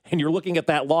macro, and you're looking at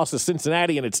that loss of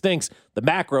Cincinnati and it stinks. The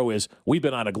macro is, we've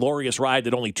been on a glorious ride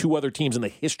that only 2 other teams in the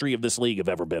history of this league have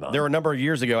ever been on. There were a number of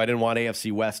years ago I didn't want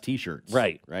AFC West T-shirts.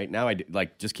 Right. Now I do,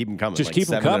 just keep them coming. Just like keep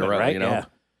them 7 in a coming, row, right? Yeah.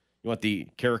 You want the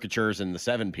caricatures and the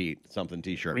 7-Pete something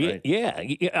T-shirt, right? Yeah.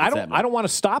 I don't want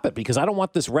to stop it because I don't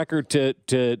want this record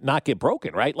to not get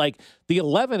broken, right? Like the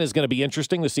 11 is going to be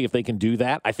interesting to see if they can do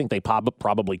that. I think they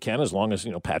probably can as long as,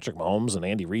 Patrick Mahomes and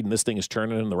Andy Reid and this thing is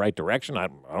turning in the right direction. I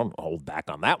don't hold back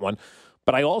on that one.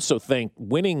 But I also think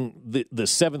winning the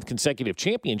 7th consecutive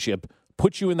championship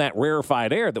puts you in that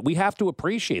rarefied air that we have to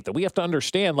appreciate, that we have to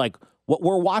understand, like, what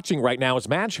we're watching right now is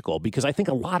magical because I think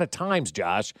a lot of times,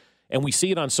 Josh, and we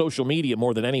see it on social media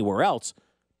more than anywhere else,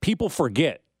 people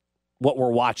forget what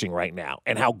we're watching right now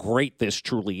and how great this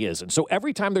truly is. And so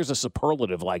every time there's a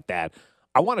superlative like that,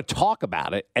 I want to talk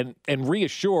about it and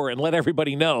reassure and let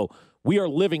everybody know we are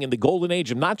living in the golden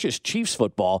age of not just Chiefs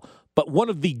football, but one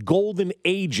of the golden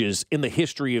ages in the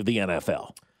history of the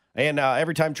NFL. And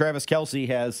every time Travis Kelce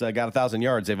has got 1,000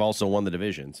 yards, they've also won the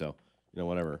division. So,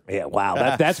 whatever. Yeah,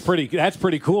 wow, that's pretty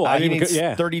cool. He needs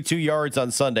 32 yards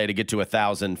on Sunday to get to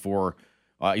 1,000 for.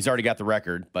 He's already got the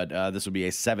record, but this would be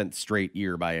a 7th straight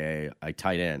year by a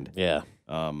tight end. Yeah.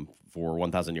 For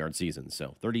 1,000-yard seasons.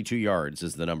 So 32 yards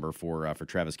is the number for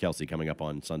Travis Kelce coming up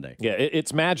on Sunday. Yeah,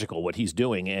 it's magical what he's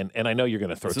doing, and I know you're going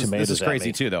to throw tomatoes at me. This is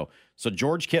crazy too, though. So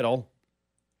George Kittle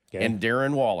and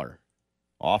Darren Waller,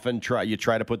 often try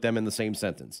to put them in the same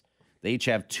sentence. They each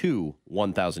have 2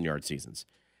 1,000-yard seasons.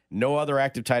 No other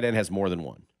active tight end has more than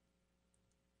one.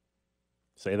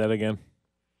 Say that again.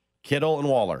 Kittle and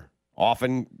Waller,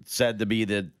 often said to be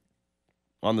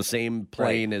on the same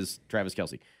plane as Travis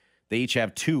Kelce. They each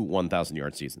have 2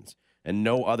 1,000-yard seasons, and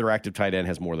no other active tight end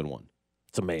has more than one.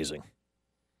 It's amazing.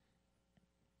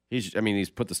 He's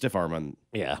put the stiff arm on.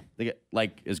 Yeah. They get,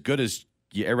 like, as good as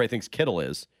everybody thinks Kittle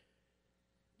is.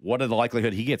 What are the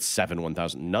likelihood he gets 7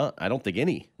 1,000? No, I don't think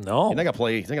any. No. He's not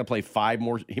gonna play 5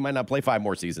 more. He might not play 5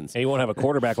 more seasons. And he won't have a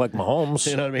quarterback like Mahomes.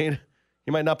 You know what I mean?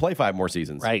 He might not play 5 more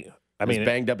seasons. Right. As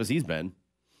banged up as he's been.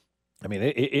 I mean,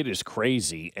 it is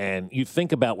crazy. And you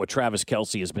think about what Travis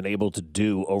Kelce has been able to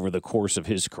do over the course of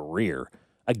his career.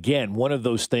 Again, one of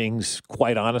those things,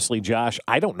 quite honestly, Josh,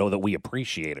 I don't know that we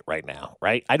appreciate it right now,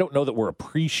 right? I don't know that we're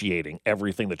appreciating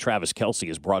everything that Travis Kelce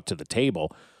has brought to the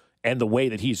table and the way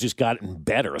that he's just gotten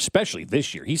better, especially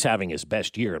this year. He's having his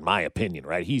best year, in my opinion,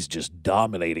 right? He's just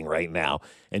dominating right now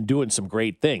and doing some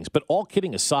great things. But all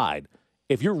kidding aside,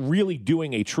 if you're really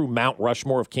doing a true Mount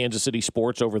Rushmore of Kansas City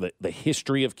sports over the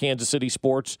history of Kansas City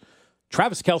sports,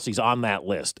 Travis Kelce's on that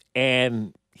list.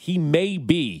 And he may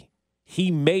be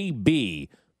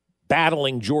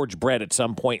battling George Brett at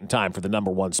some point in time for the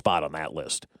number 1 spot on that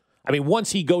list. I mean,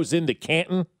 once he goes into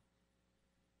Canton,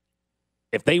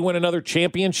 if they win another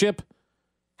championship,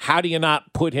 how do you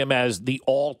not put him as the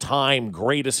all-time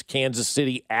greatest Kansas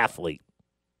City athlete?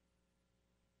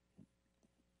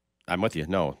 I'm with you.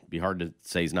 No, it'd be hard to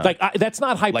say he's not. Like that's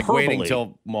not hyperbole. Like waiting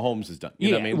until Mahomes is done.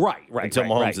 You know what I mean? Right. Until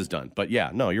Mahomes is done. But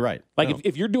yeah, no, you're right. Like no.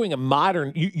 if you're doing a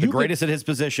modern, the greatest at his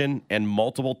position and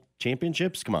multiple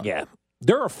championships. Come on. Yeah,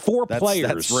 there are 4 players.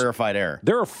 That's rarefied air.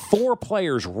 There are 4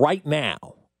 players right now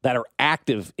that are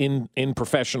active in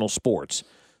professional sports.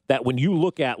 That when you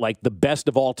look at like the best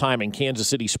of all time in Kansas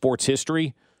City sports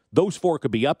history, those 4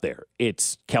 could be up there.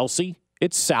 It's Kelce,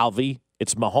 it's Salvi,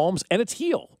 it's Mahomes, and it's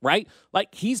Hill, right?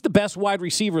 Like, he's the best wide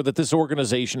receiver that this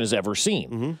organization has ever seen.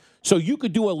 Mm-hmm. So you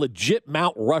could do a legit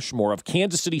Mount Rushmore of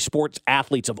Kansas City sports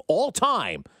athletes of all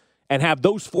time and have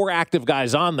those 4 active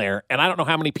guys on there, and I don't know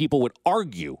how many people would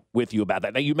argue with you about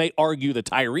that. Now, you may argue the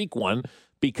Tyreek one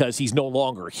because he's no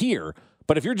longer here,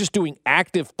 but if you're just doing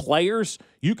active players,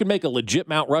 you can make a legit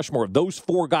Mount Rushmore of those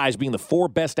 4 guys being the 4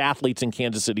 best athletes in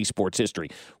Kansas City sports history.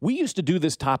 We used to do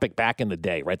this topic back in the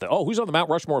day, right? Who's on the Mount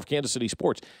Rushmore of Kansas City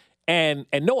sports? And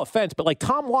no offense, but like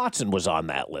Tom Watson was on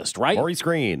that list, right? Maurice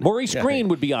Green. Maurice Green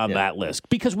would be on that list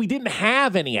because we didn't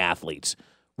have any athletes.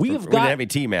 We didn't have any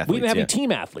team athletes. We didn't have any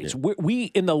team athletes. We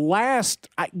in the last,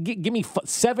 give me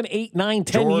 7, 8, 9,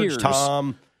 10 George, years.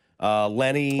 Tom,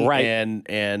 Lenny, right.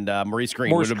 and Maurice Green.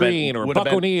 Maurice Green or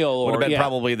Buck O'Neil. Would have been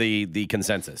probably the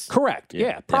consensus. Correct.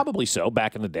 Yeah, probably so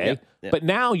back in the day. Yeah. But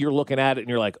now you're looking at it and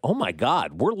you're like, oh my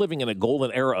God, we're living in a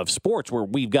golden era of sports where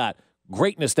we've got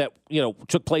greatness that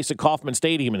took place at Kauffman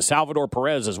Stadium, and Salvador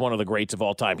Perez is one of the greats of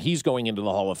all time. He's going into the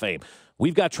Hall of Fame.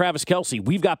 We've got Travis Kelce.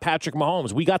 We've got Patrick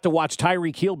Mahomes. We got to watch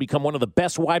Tyreek Hill become one of the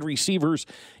best wide receivers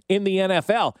in the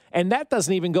NFL. And that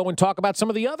doesn't even go and talk about some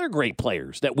of the other great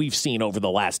players that we've seen over the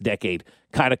last decade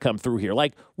kind of come through here.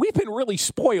 Like, we've been really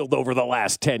spoiled over the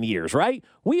last 10 years, right?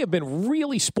 We have been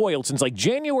really spoiled since like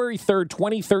January 3rd,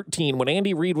 2013, when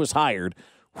Andy Reid was hired.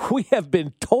 we have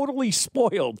been totally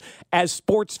spoiled as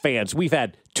sports fans. We've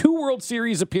had 2 World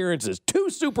Series appearances, 2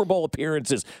 Super Bowl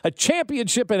appearances, a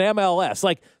championship in MLS.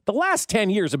 Like, the last 10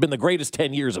 years have been the greatest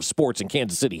 10 years of sports in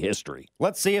Kansas City history.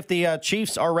 Let's see if the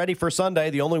Chiefs are ready for Sunday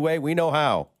the only way we know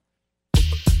how.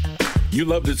 You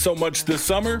loved it so much this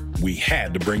summer, we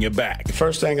had to bring it back.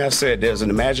 First thing I said, there's an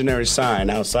imaginary sign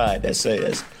outside that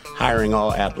says, hiring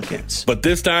all applicants. But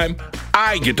this time,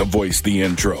 I get to voice the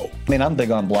intro. I mean, I'm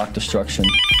big on block destruction.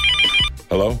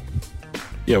 Hello?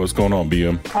 Yeah, what's going on,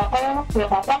 BM?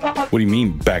 What do you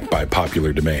mean backed by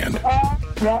popular demand?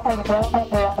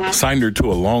 Signed her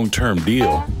to a long-term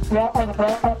deal.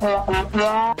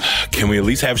 Can we at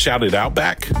least have Shout It Out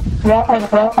back? All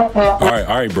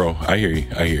right, bro. I hear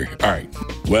you. All right.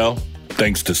 Well,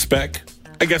 thanks to Spec,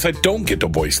 I guess I don't get to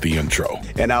voice the intro.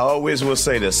 And I always will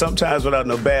say this, sometimes without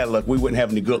no bad luck, we wouldn't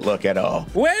have any good luck at all.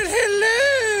 Well,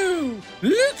 hello!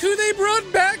 Look who they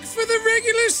brought back for the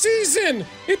regular season!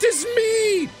 It is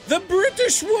me, the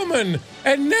British woman!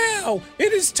 And now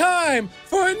it is time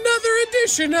for another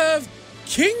edition of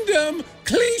Kingdom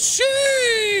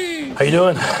Cliché! How you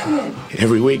doing?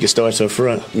 Every week it starts up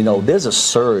front. You know, there's a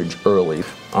surge early.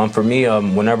 For me,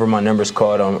 whenever my number's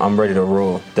called, I'm ready to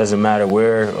roll. Doesn't matter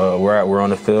where we're on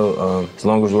the field. As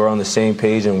long as we're on the same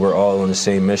page and we're all on the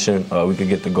same mission, we can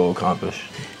get the goal accomplished.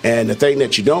 And the thing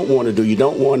that you don't want to do, you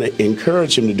don't want to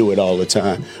encourage him to do it all the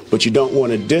time, but you don't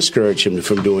want to discourage him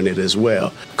from doing it as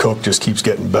well. Cook just keeps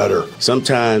getting better.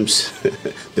 Sometimes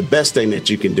the best thing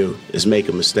that you can do is make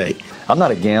a mistake. I'm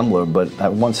not a gambler, but I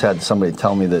once had somebody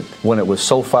tell me that when it was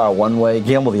so far one way,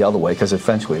 gamble the other way, because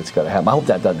eventually it's got to happen. I hope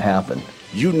that doesn't happen.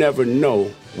 You never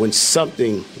know when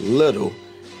something little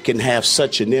can have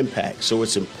such an impact. So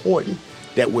it's important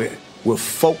that we're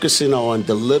focusing on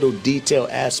the little detail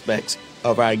aspects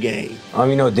of our game.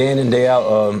 Day in and day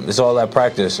out, it's all that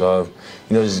practice.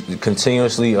 Just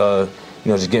continuously,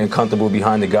 just getting comfortable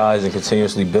behind the guys and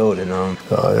continuously building.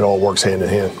 It all works hand in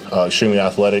hand. Extremely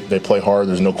athletic. They play hard.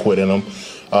 There's no quit in them.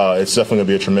 It's definitely going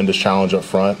to be a tremendous challenge up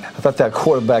front. I thought that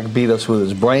quarterback beat us with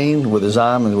his brain, with his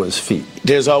arm, and with his feet.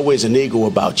 There's always an ego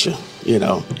about you.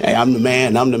 Hey, I'm the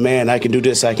man, I can do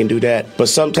this, I can do that. But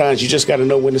sometimes you just got to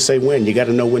know when to say when. You got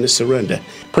to know when to surrender.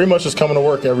 Pretty much just coming to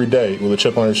work every day with a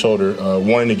chip on his shoulder,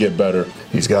 wanting to get better.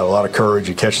 He's got a lot of courage.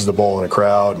 He catches the ball in a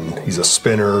crowd, and he's a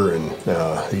spinner, and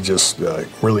he's just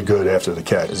really good after the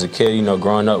catch. As a kid,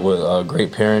 growing up with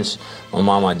great parents, my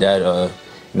mom, my dad,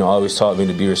 always taught me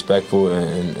to be respectful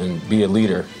and be a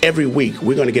leader. Every week,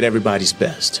 we're going to get everybody's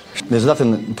best. There's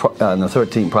nothing in the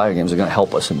 13 prior games that are going to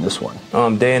help us in this one.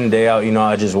 Day in and day out,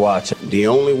 I just watch. The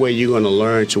only way you're going to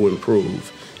learn to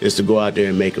improve is to go out there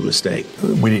and make a mistake.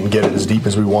 We didn't get it as deep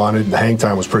as we wanted. The hang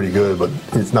time was pretty good, but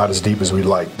it's not as deep as we'd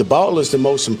like. The ball is the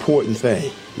most important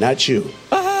thing, not you.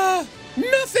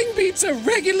 Nothing beats a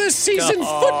regular season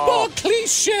football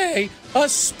cliche,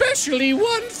 especially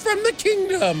one from the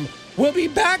Kingdom. We'll be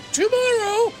back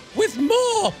tomorrow with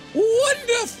more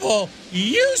wonderful,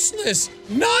 useless,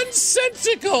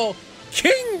 nonsensical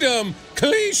Kingdom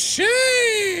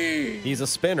Cliché. He's a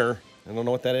spinner. I don't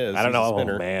know what that is. I don't know.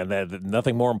 Oh, man,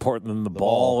 nothing more important than the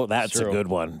ball. That's a good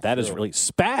one. That is really...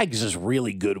 Spags is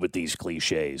really good with these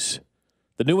cliches.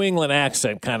 The New England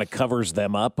accent kind of covers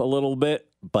them up a little bit,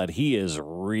 but he is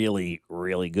really,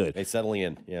 really good. They settle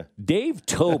in, yeah. Dave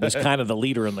Tobe is kind of the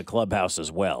leader in the clubhouse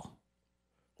as well.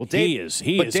 Well, he is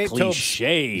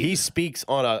cliche. He speaks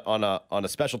on a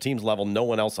special teams level no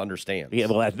one else understands. Yeah,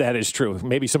 well, that is true.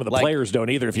 Maybe some of the players don't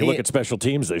either if you look at special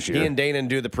teams this year. He and Dana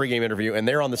do the pregame interview, and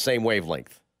they're on the same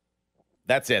wavelength.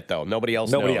 That's it, though. Nobody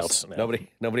else knows. Nobody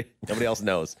else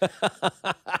knows.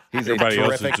 He's Everybody a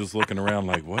else terrific is just looking around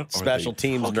like, what? Special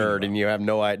teams nerd, about? And you have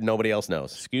nobody else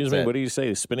knows. Excuse me, what do you say?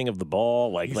 The spinning of the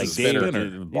ball, like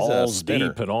Dave, balls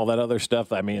deep and all that other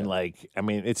stuff. I mean,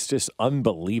 it's just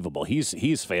unbelievable.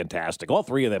 He's fantastic. All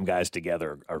three of them guys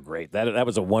together are great. That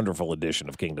was a wonderful edition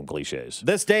of Kingdom Cliches.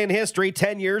 This day in history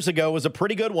 10 years ago was a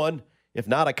pretty good one, if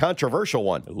not a controversial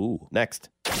one. Ooh, next.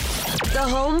 The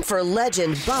home for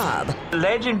Legend Bob.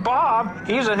 Legend Bob,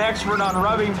 he's an expert on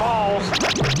rubbing balls.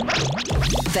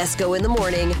 Fesco in the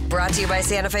Morning, brought to you by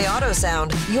Santa Fe Auto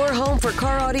Sound. Your home for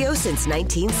car audio since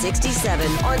 1967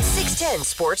 on 610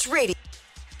 Sports Radio.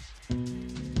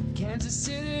 Kansas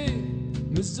City,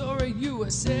 Missouri,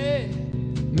 USA.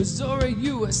 Missouri,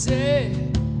 USA.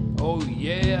 Oh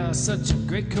yeah, such a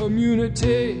great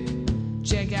community.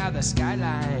 Check out the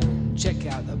skyline. Check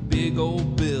out the big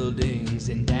old buildings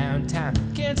in downtown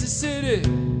Kansas City.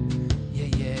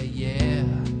 Yeah.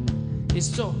 It's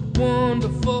so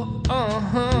wonderful,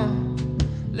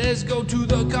 Let's go to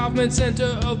the Kaufman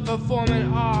Center of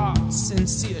Performing Arts and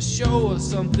see a show or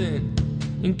something.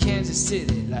 in Kansas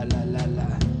City. La la la la.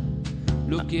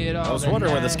 Look at all I was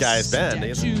wondering where this guy's been.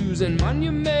 He's statues and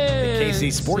monuments. the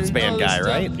KC sports band guy,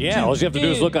 right? Yeah, all you have to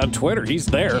do is look on Twitter. He's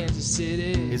there.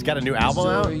 He's got a new album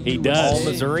out? He does. All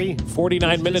Missouri?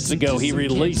 49 minutes ago, he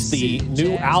released the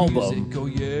new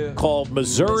album called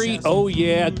Missouri, Oh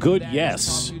Yeah, Good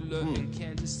Yes.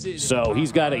 So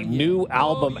he's got a new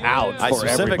album out for I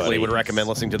specifically everybody. would recommend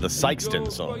listening to the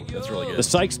Sykeston song. That's really good. The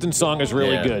Sykeston song is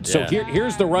really Yeah, good. So yeah.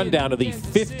 here's the rundown of the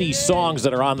 50 songs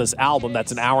that are on this album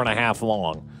that's an hour and a half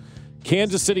long.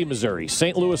 Kansas City, Missouri,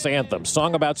 St. Louis Anthem,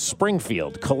 song about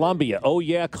Springfield, Columbia, Oh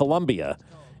Yeah, Columbia,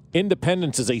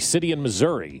 Independence is a city in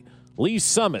Missouri, Lee's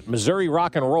Summit, Missouri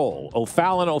Rock and Roll,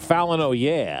 O'Fallon, Oh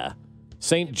Yeah,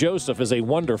 St. Joseph is a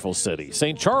wonderful city,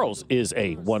 St. Charles is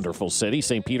a wonderful city,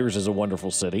 St. Peter's is a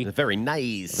wonderful city. Very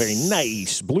nice. Very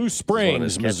nice. Blue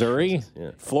Springs, Missouri,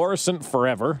 Yeah. Florissant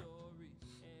Forever,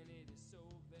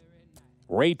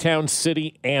 Raytown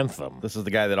City Anthem. This is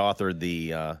the guy that authored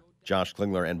the Josh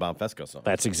Klingler and Bob Fesco song.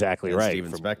 That's exactly And right.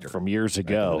 Steven Spector. From years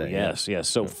ago. the day, Yes, yes.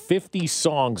 So 50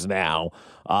 songs now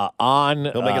on.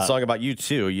 He'll make a song about you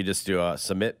too. You just do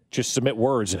submit. Just submit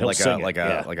words and he'll like sing a like it. a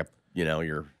Yeah. like a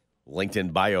your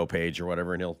LinkedIn bio page or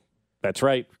whatever, and he'll. That's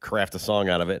right. Craft a song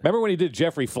out of it. Remember when he did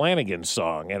Jeffrey Flanagan's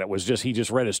song, and it was just he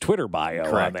just read his Twitter bio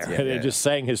Correct. on there, Yeah, and yeah, he just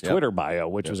sang his Yep. Twitter bio,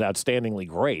 which was outstandingly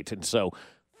great. And so,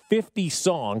 50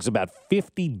 songs about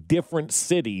 50 different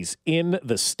cities in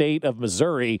the state of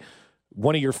Missouri.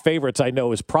 One of your favorites, I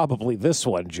know, is probably this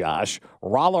one, Josh.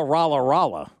 Rolla, Rolla,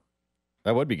 Rolla.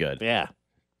 That would be good. Yeah.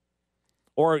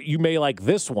 Or you may like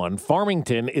this one.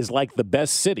 Farmington is like the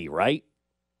best city, right?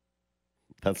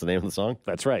 That's the name of the song?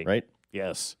 That's right. Right?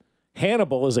 Yes.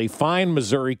 Hannibal is a fine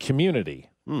Missouri community.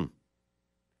 It's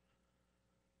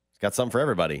got something for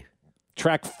everybody.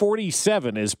 Track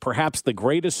 47 is perhaps the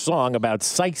greatest song about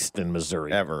Sykeston,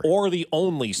 Missouri. Ever. Or the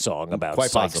only song about Quite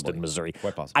Sykeston, possibly. Missouri.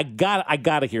 Quite possibly. I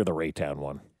gotta hear the Raytown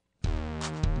one.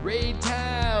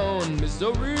 Raytown,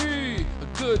 Missouri,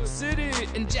 a good city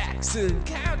in Jackson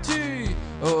County.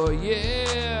 Oh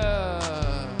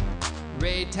yeah.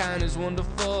 Raytown is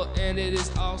wonderful and it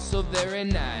is also very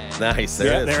nice. Nice.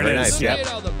 There it is. Very nice. Look Yep.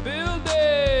 at all the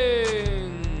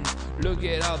buildings. Look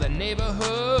at all the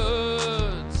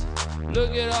neighborhoods.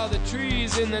 Look at all the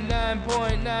trees in the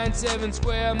 9.97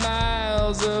 square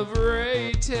miles of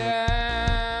Raytown.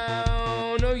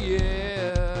 Oh yeah.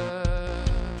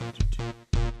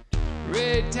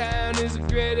 Raytown is the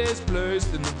greatest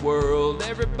place in the world.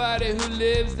 Everybody who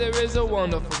lives there is a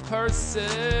wonderful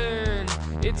person.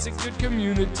 It's a good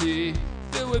community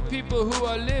filled with people who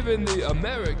are living the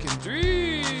American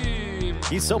dream.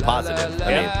 He's so positive.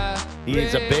 I mean,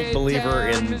 he's a big believer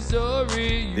in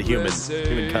the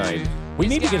humankind. We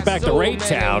need to get back to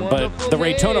Raytown, but the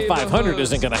Raytona 500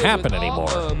 isn't going to happen anymore.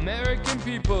 American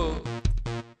people.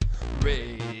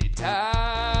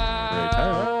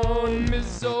 Raytown,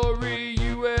 Missouri,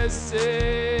 USA.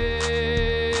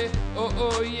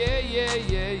 Oh, yeah, yeah,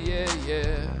 yeah, yeah,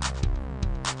 yeah.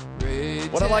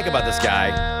 Raytown What I like about this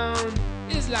guy,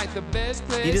 is like the best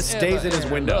place he just stays in his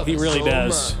ever. window. He really So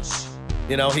does. much.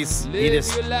 You know, he knows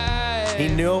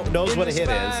what a hit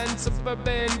is,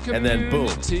 and then boom,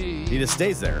 he just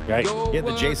stays there. Right. He had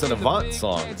the Jason Avant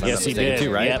song. if I'm Yes, not he mistaken, did.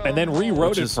 too, right? Yep, and then rewrote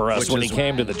Which it is- for us which when he is-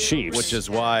 came to the Chiefs. Which is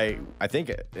why I think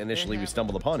initially we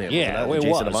stumbled upon him. Yeah, Wasn't that the it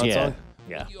Jason was. Avant Yeah. song?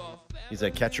 Yeah. He's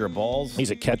a catcher of balls.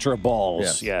 He's a catcher of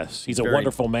balls. Yes. He's a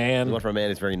wonderful man. Wonderful man.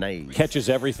 He's very nice. Catches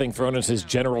everything thrown in his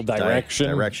general direction.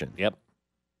 Direction. Yep.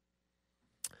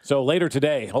 So later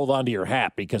today, hold on to your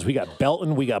hat because we got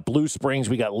Belton, we got Blue Springs,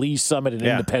 we got Lee's Summit and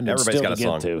Yeah, Independence everybody's still got to a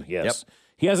get song. to. Yes. Yep.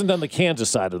 He hasn't done the Kansas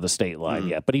side of the state line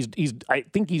yet, but he's I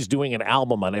think he's doing an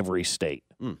album on every state.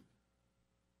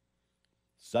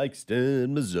 Sykeston,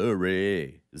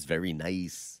 Missouri is very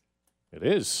nice. It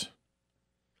is.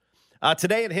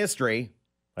 Today in history,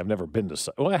 I've never been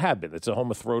to. Well, I have been. It's a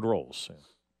home of throwed rolls.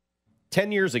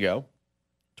 10 years ago,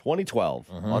 2012,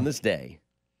 on this day,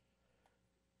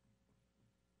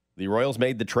 the Royals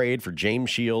made the trade for James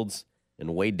Shields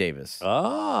and Wade Davis.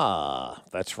 Ah,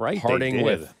 that's right. they Parting did.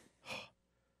 with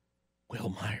Will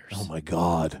Myers. Oh my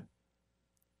God.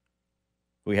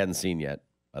 We hadn't seen yet,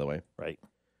 by the way. Right.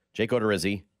 Jake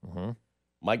Odorizzi,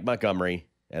 Mike Montgomery,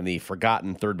 and the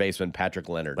forgotten third baseman Patrick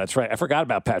Leonard. That's right. I forgot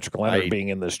about Patrick Leonard being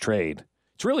in this trade.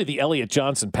 It's really the Elliott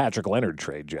Johnson-Patrick Leonard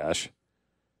trade, Josh.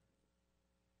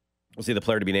 Was he the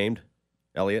player to be named?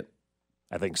 Elliott?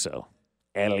 I think so.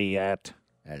 Elliott.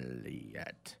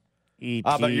 E.T.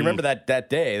 But you remember that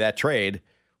day, that trade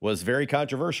was very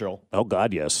controversial. Oh,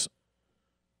 God, yes.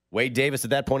 Wade Davis,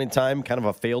 at that point in time, kind of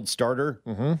a failed starter.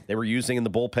 They were using in the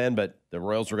bullpen, but the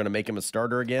Royals were going to make him a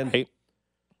starter again. Hey.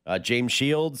 James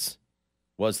Shields,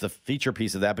 was the feature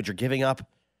piece of that, but you're giving up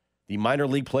the minor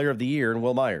league player of the year in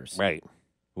Will Myers. Right.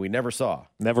 Who we never saw.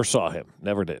 Never saw him.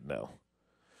 Never did, no.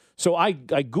 So I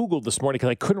Googled this morning because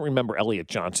I couldn't remember Elliot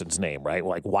Johnson's name, right?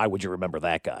 Like, why would you remember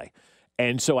that guy?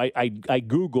 And so I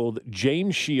Googled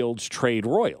James Shields trade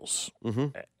Royals.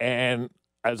 And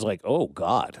I was like, oh,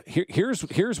 God.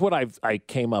 Here's what I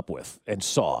came up with and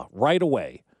saw right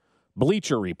away.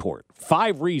 Bleacher Report.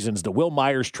 5 reasons the Will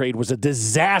Myers trade was a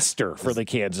disaster for the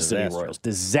Kansas City Royals.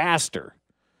 Disaster.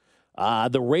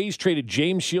 The Rays traded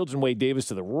James Shields and Wade Davis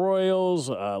to the Royals.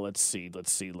 Let's see.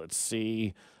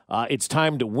 It's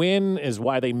time to win is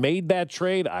why they made that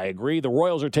trade. I agree. The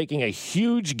Royals are taking a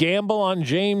huge gamble on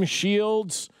James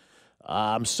Shields.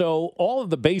 So all of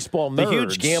the baseball nerds. The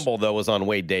huge gamble, though, was on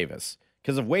Wade Davis.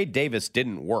 Because if Wade Davis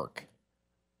didn't work,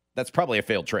 that's probably a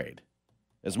failed trade.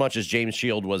 As much as James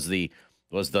Shield was the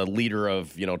leader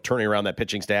of, turning around that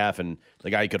pitching staff and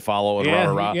the guy you could follow and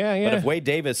rah-rah-rah. Yeah. But if Wade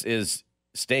Davis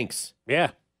stinks.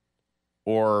 Yeah.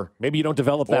 Or maybe you don't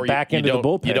develop that back into the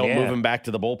bullpen. You don't move him back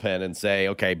to the bullpen and say,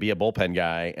 okay, be a bullpen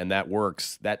guy, and that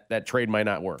works. That trade might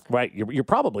not work. Right. You're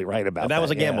probably right about that. And that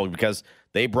was a gamble because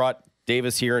they brought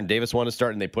Davis here, and Davis wanted to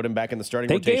start, and they put him back in the starting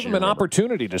rotation. They gave him an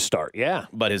opportunity to start, yeah.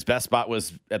 But his best spot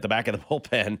was at the back of the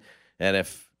bullpen, and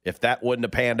if that wouldn't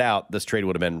have panned out, this trade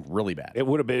would have been really bad. It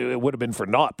would have been for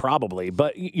naught probably.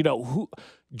 But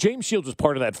James Shields was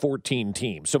part of that 14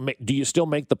 team. So do you still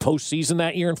make the postseason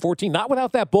that year in 14? Not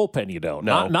without that bullpen, you don't.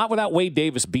 No. Not without Wade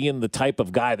Davis being the type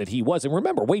of guy that he was. And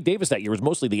remember, Wade Davis that year was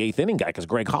mostly the 8th inning guy because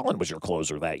Greg Holland was your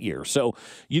closer that year. So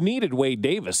you needed Wade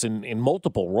Davis in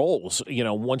multiple roles,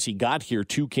 once he got here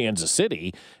to Kansas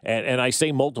City. And I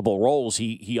say multiple roles.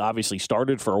 He obviously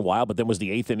started for a while, but then was the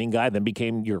 8th inning guy, then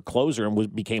became your closer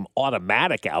and became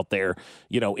automatic out there,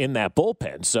 in that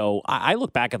bullpen. So I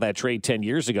look back at that trade 10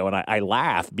 years ago and I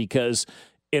laugh because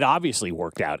it obviously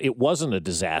worked out. It wasn't a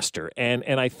disaster.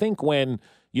 And I think when,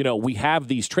 we have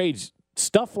these trades,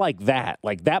 stuff like that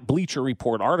Bleacher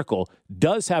Report article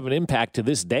does have an impact to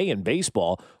this day in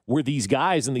baseball where these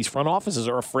guys in these front offices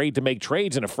are afraid to make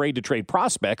trades and afraid to trade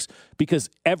prospects because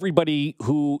everybody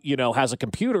who, has a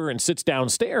computer and sits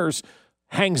downstairs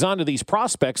hangs on to these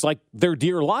prospects like they're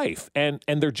dear life. And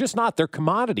they're just not. They're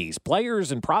commodities.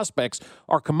 Players and prospects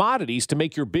are commodities to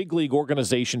make your big league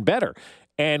organization better.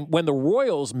 And when the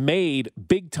Royals made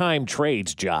big-time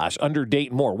trades, Josh, under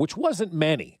Dayton Moore, which wasn't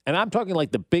many, and I'm talking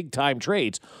like the big-time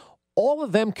trades, all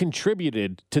of them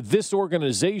contributed to this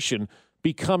organization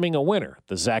becoming a winner.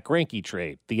 The Zach Greinke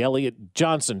trade, the Elliot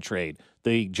Johnson trade,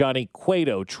 the Johnny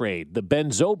Cueto trade, the Ben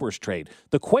Zobrist trade.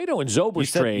 The Cueto and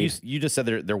Zobrist trade. You just said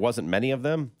there wasn't many of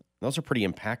them. Those are pretty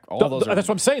impactful. That's what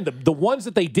I'm saying. The ones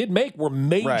that they did make were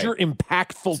major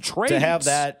impactful trades. To have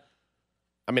that,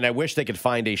 I wish they could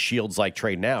find a Shields-like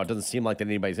trade now. It doesn't seem like that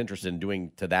anybody's interested in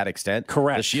doing to that extent.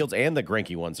 Correct. The Shields and the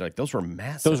Greinke ones, those were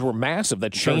massive.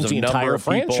 That changed the entire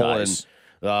franchise.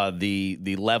 And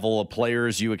the level of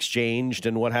players you exchanged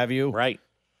and what have you. Right.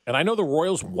 And I know the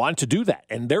Royals want to do that,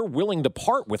 and they're willing to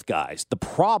part with guys. The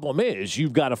problem is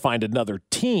you've got to find another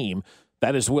team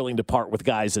that is willing to part with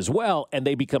guys as well, and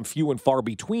they become few and far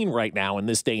between right now in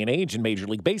this day and age in Major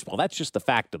League Baseball. That's just the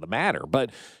fact of the matter. But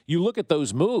you look at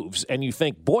those moves, and you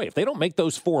think, boy, if they don't make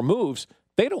those 4 moves,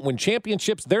 they don't win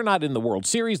championships. They're not in the World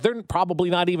Series. They're probably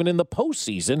not even in the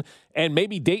postseason. And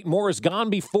maybe Dayton Moore is gone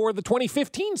before the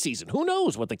 2015 season. Who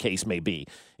knows what the case may be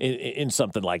in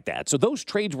something like that. So those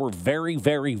trades were very,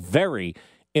 very, very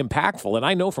impactful. And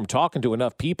I know from talking to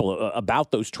enough people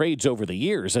about those trades over the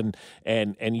years, and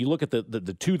you look at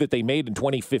the 2 that they made in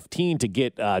 2015 to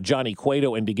get Johnny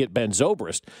Cueto and to get Ben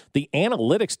Zobrist, the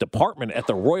analytics department at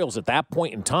the Royals at that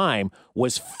point in time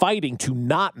was fighting to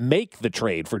not make the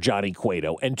trade for Johnny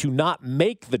Cueto and to not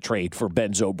make the trade for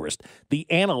Ben Zobrist. The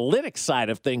analytics side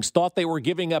of things thought they were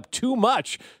giving up too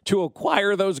much to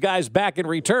acquire those guys back in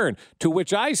return, to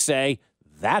which I say,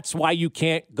 that's why you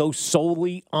can't go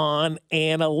solely on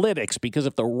analytics, because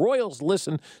if the Royals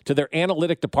listened to their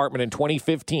analytic department in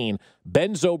 2015,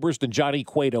 Ben Zobrist and Johnny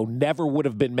Cueto never would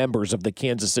have been members of the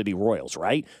Kansas City Royals,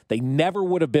 right? They never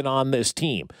would have been on this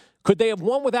team. Could they have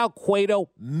won without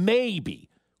Cueto? Maybe.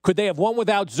 Could they have won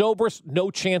without Zobrist? No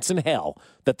chance in hell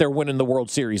that they're winning the World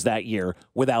Series that year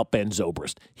without Ben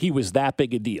Zobrist. He was that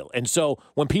big a deal. And so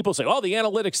when people say, oh, the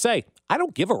analytics say, I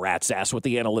don't give a rat's ass what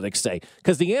the analytics say,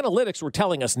 because the analytics were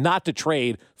telling us not to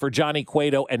trade for Johnny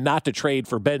Cueto and not to trade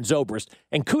for Ben Zobrist.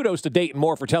 And kudos to Dayton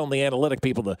Moore for telling the analytic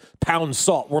people to pound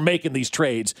salt. We're making these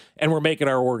trades, and we're making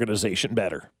our organization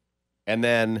better. And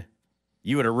then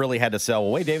you would have really had to sell,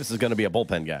 well, Wade Davis is going to be a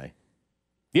bullpen guy.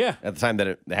 Yeah. At the time that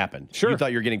it happened. Sure. You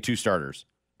thought you were getting 2 starters.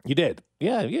 You did.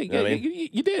 Yeah, You know what I mean?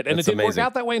 you did. And It's it didn't amazing. work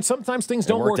out that way, and sometimes things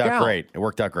don't work out. It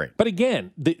worked out great. But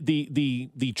again,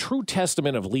 the true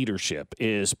testament of leadership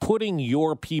is putting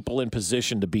your people in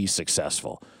position to be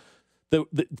successful. The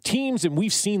teams, and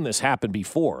we've seen this happen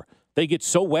before, they get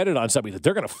so wedded on something that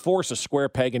they're going to force a square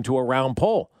peg into a round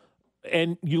pole.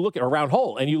 And you look at a round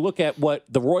hole, and you look at what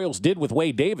the Royals did with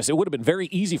Wade Davis. It would have been very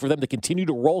easy for them to continue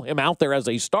to roll him out there as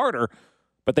a starter,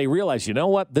 but they realized, you know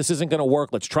what, this isn't going to work.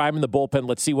 Let's try him in the bullpen.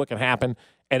 Let's see what can happen.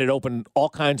 And it opened all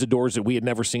kinds of doors that we had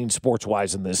never seen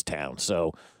sports-wise in this town.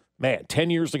 So, man,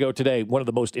 10 years ago today, one of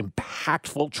the most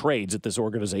impactful trades that this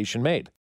organization made.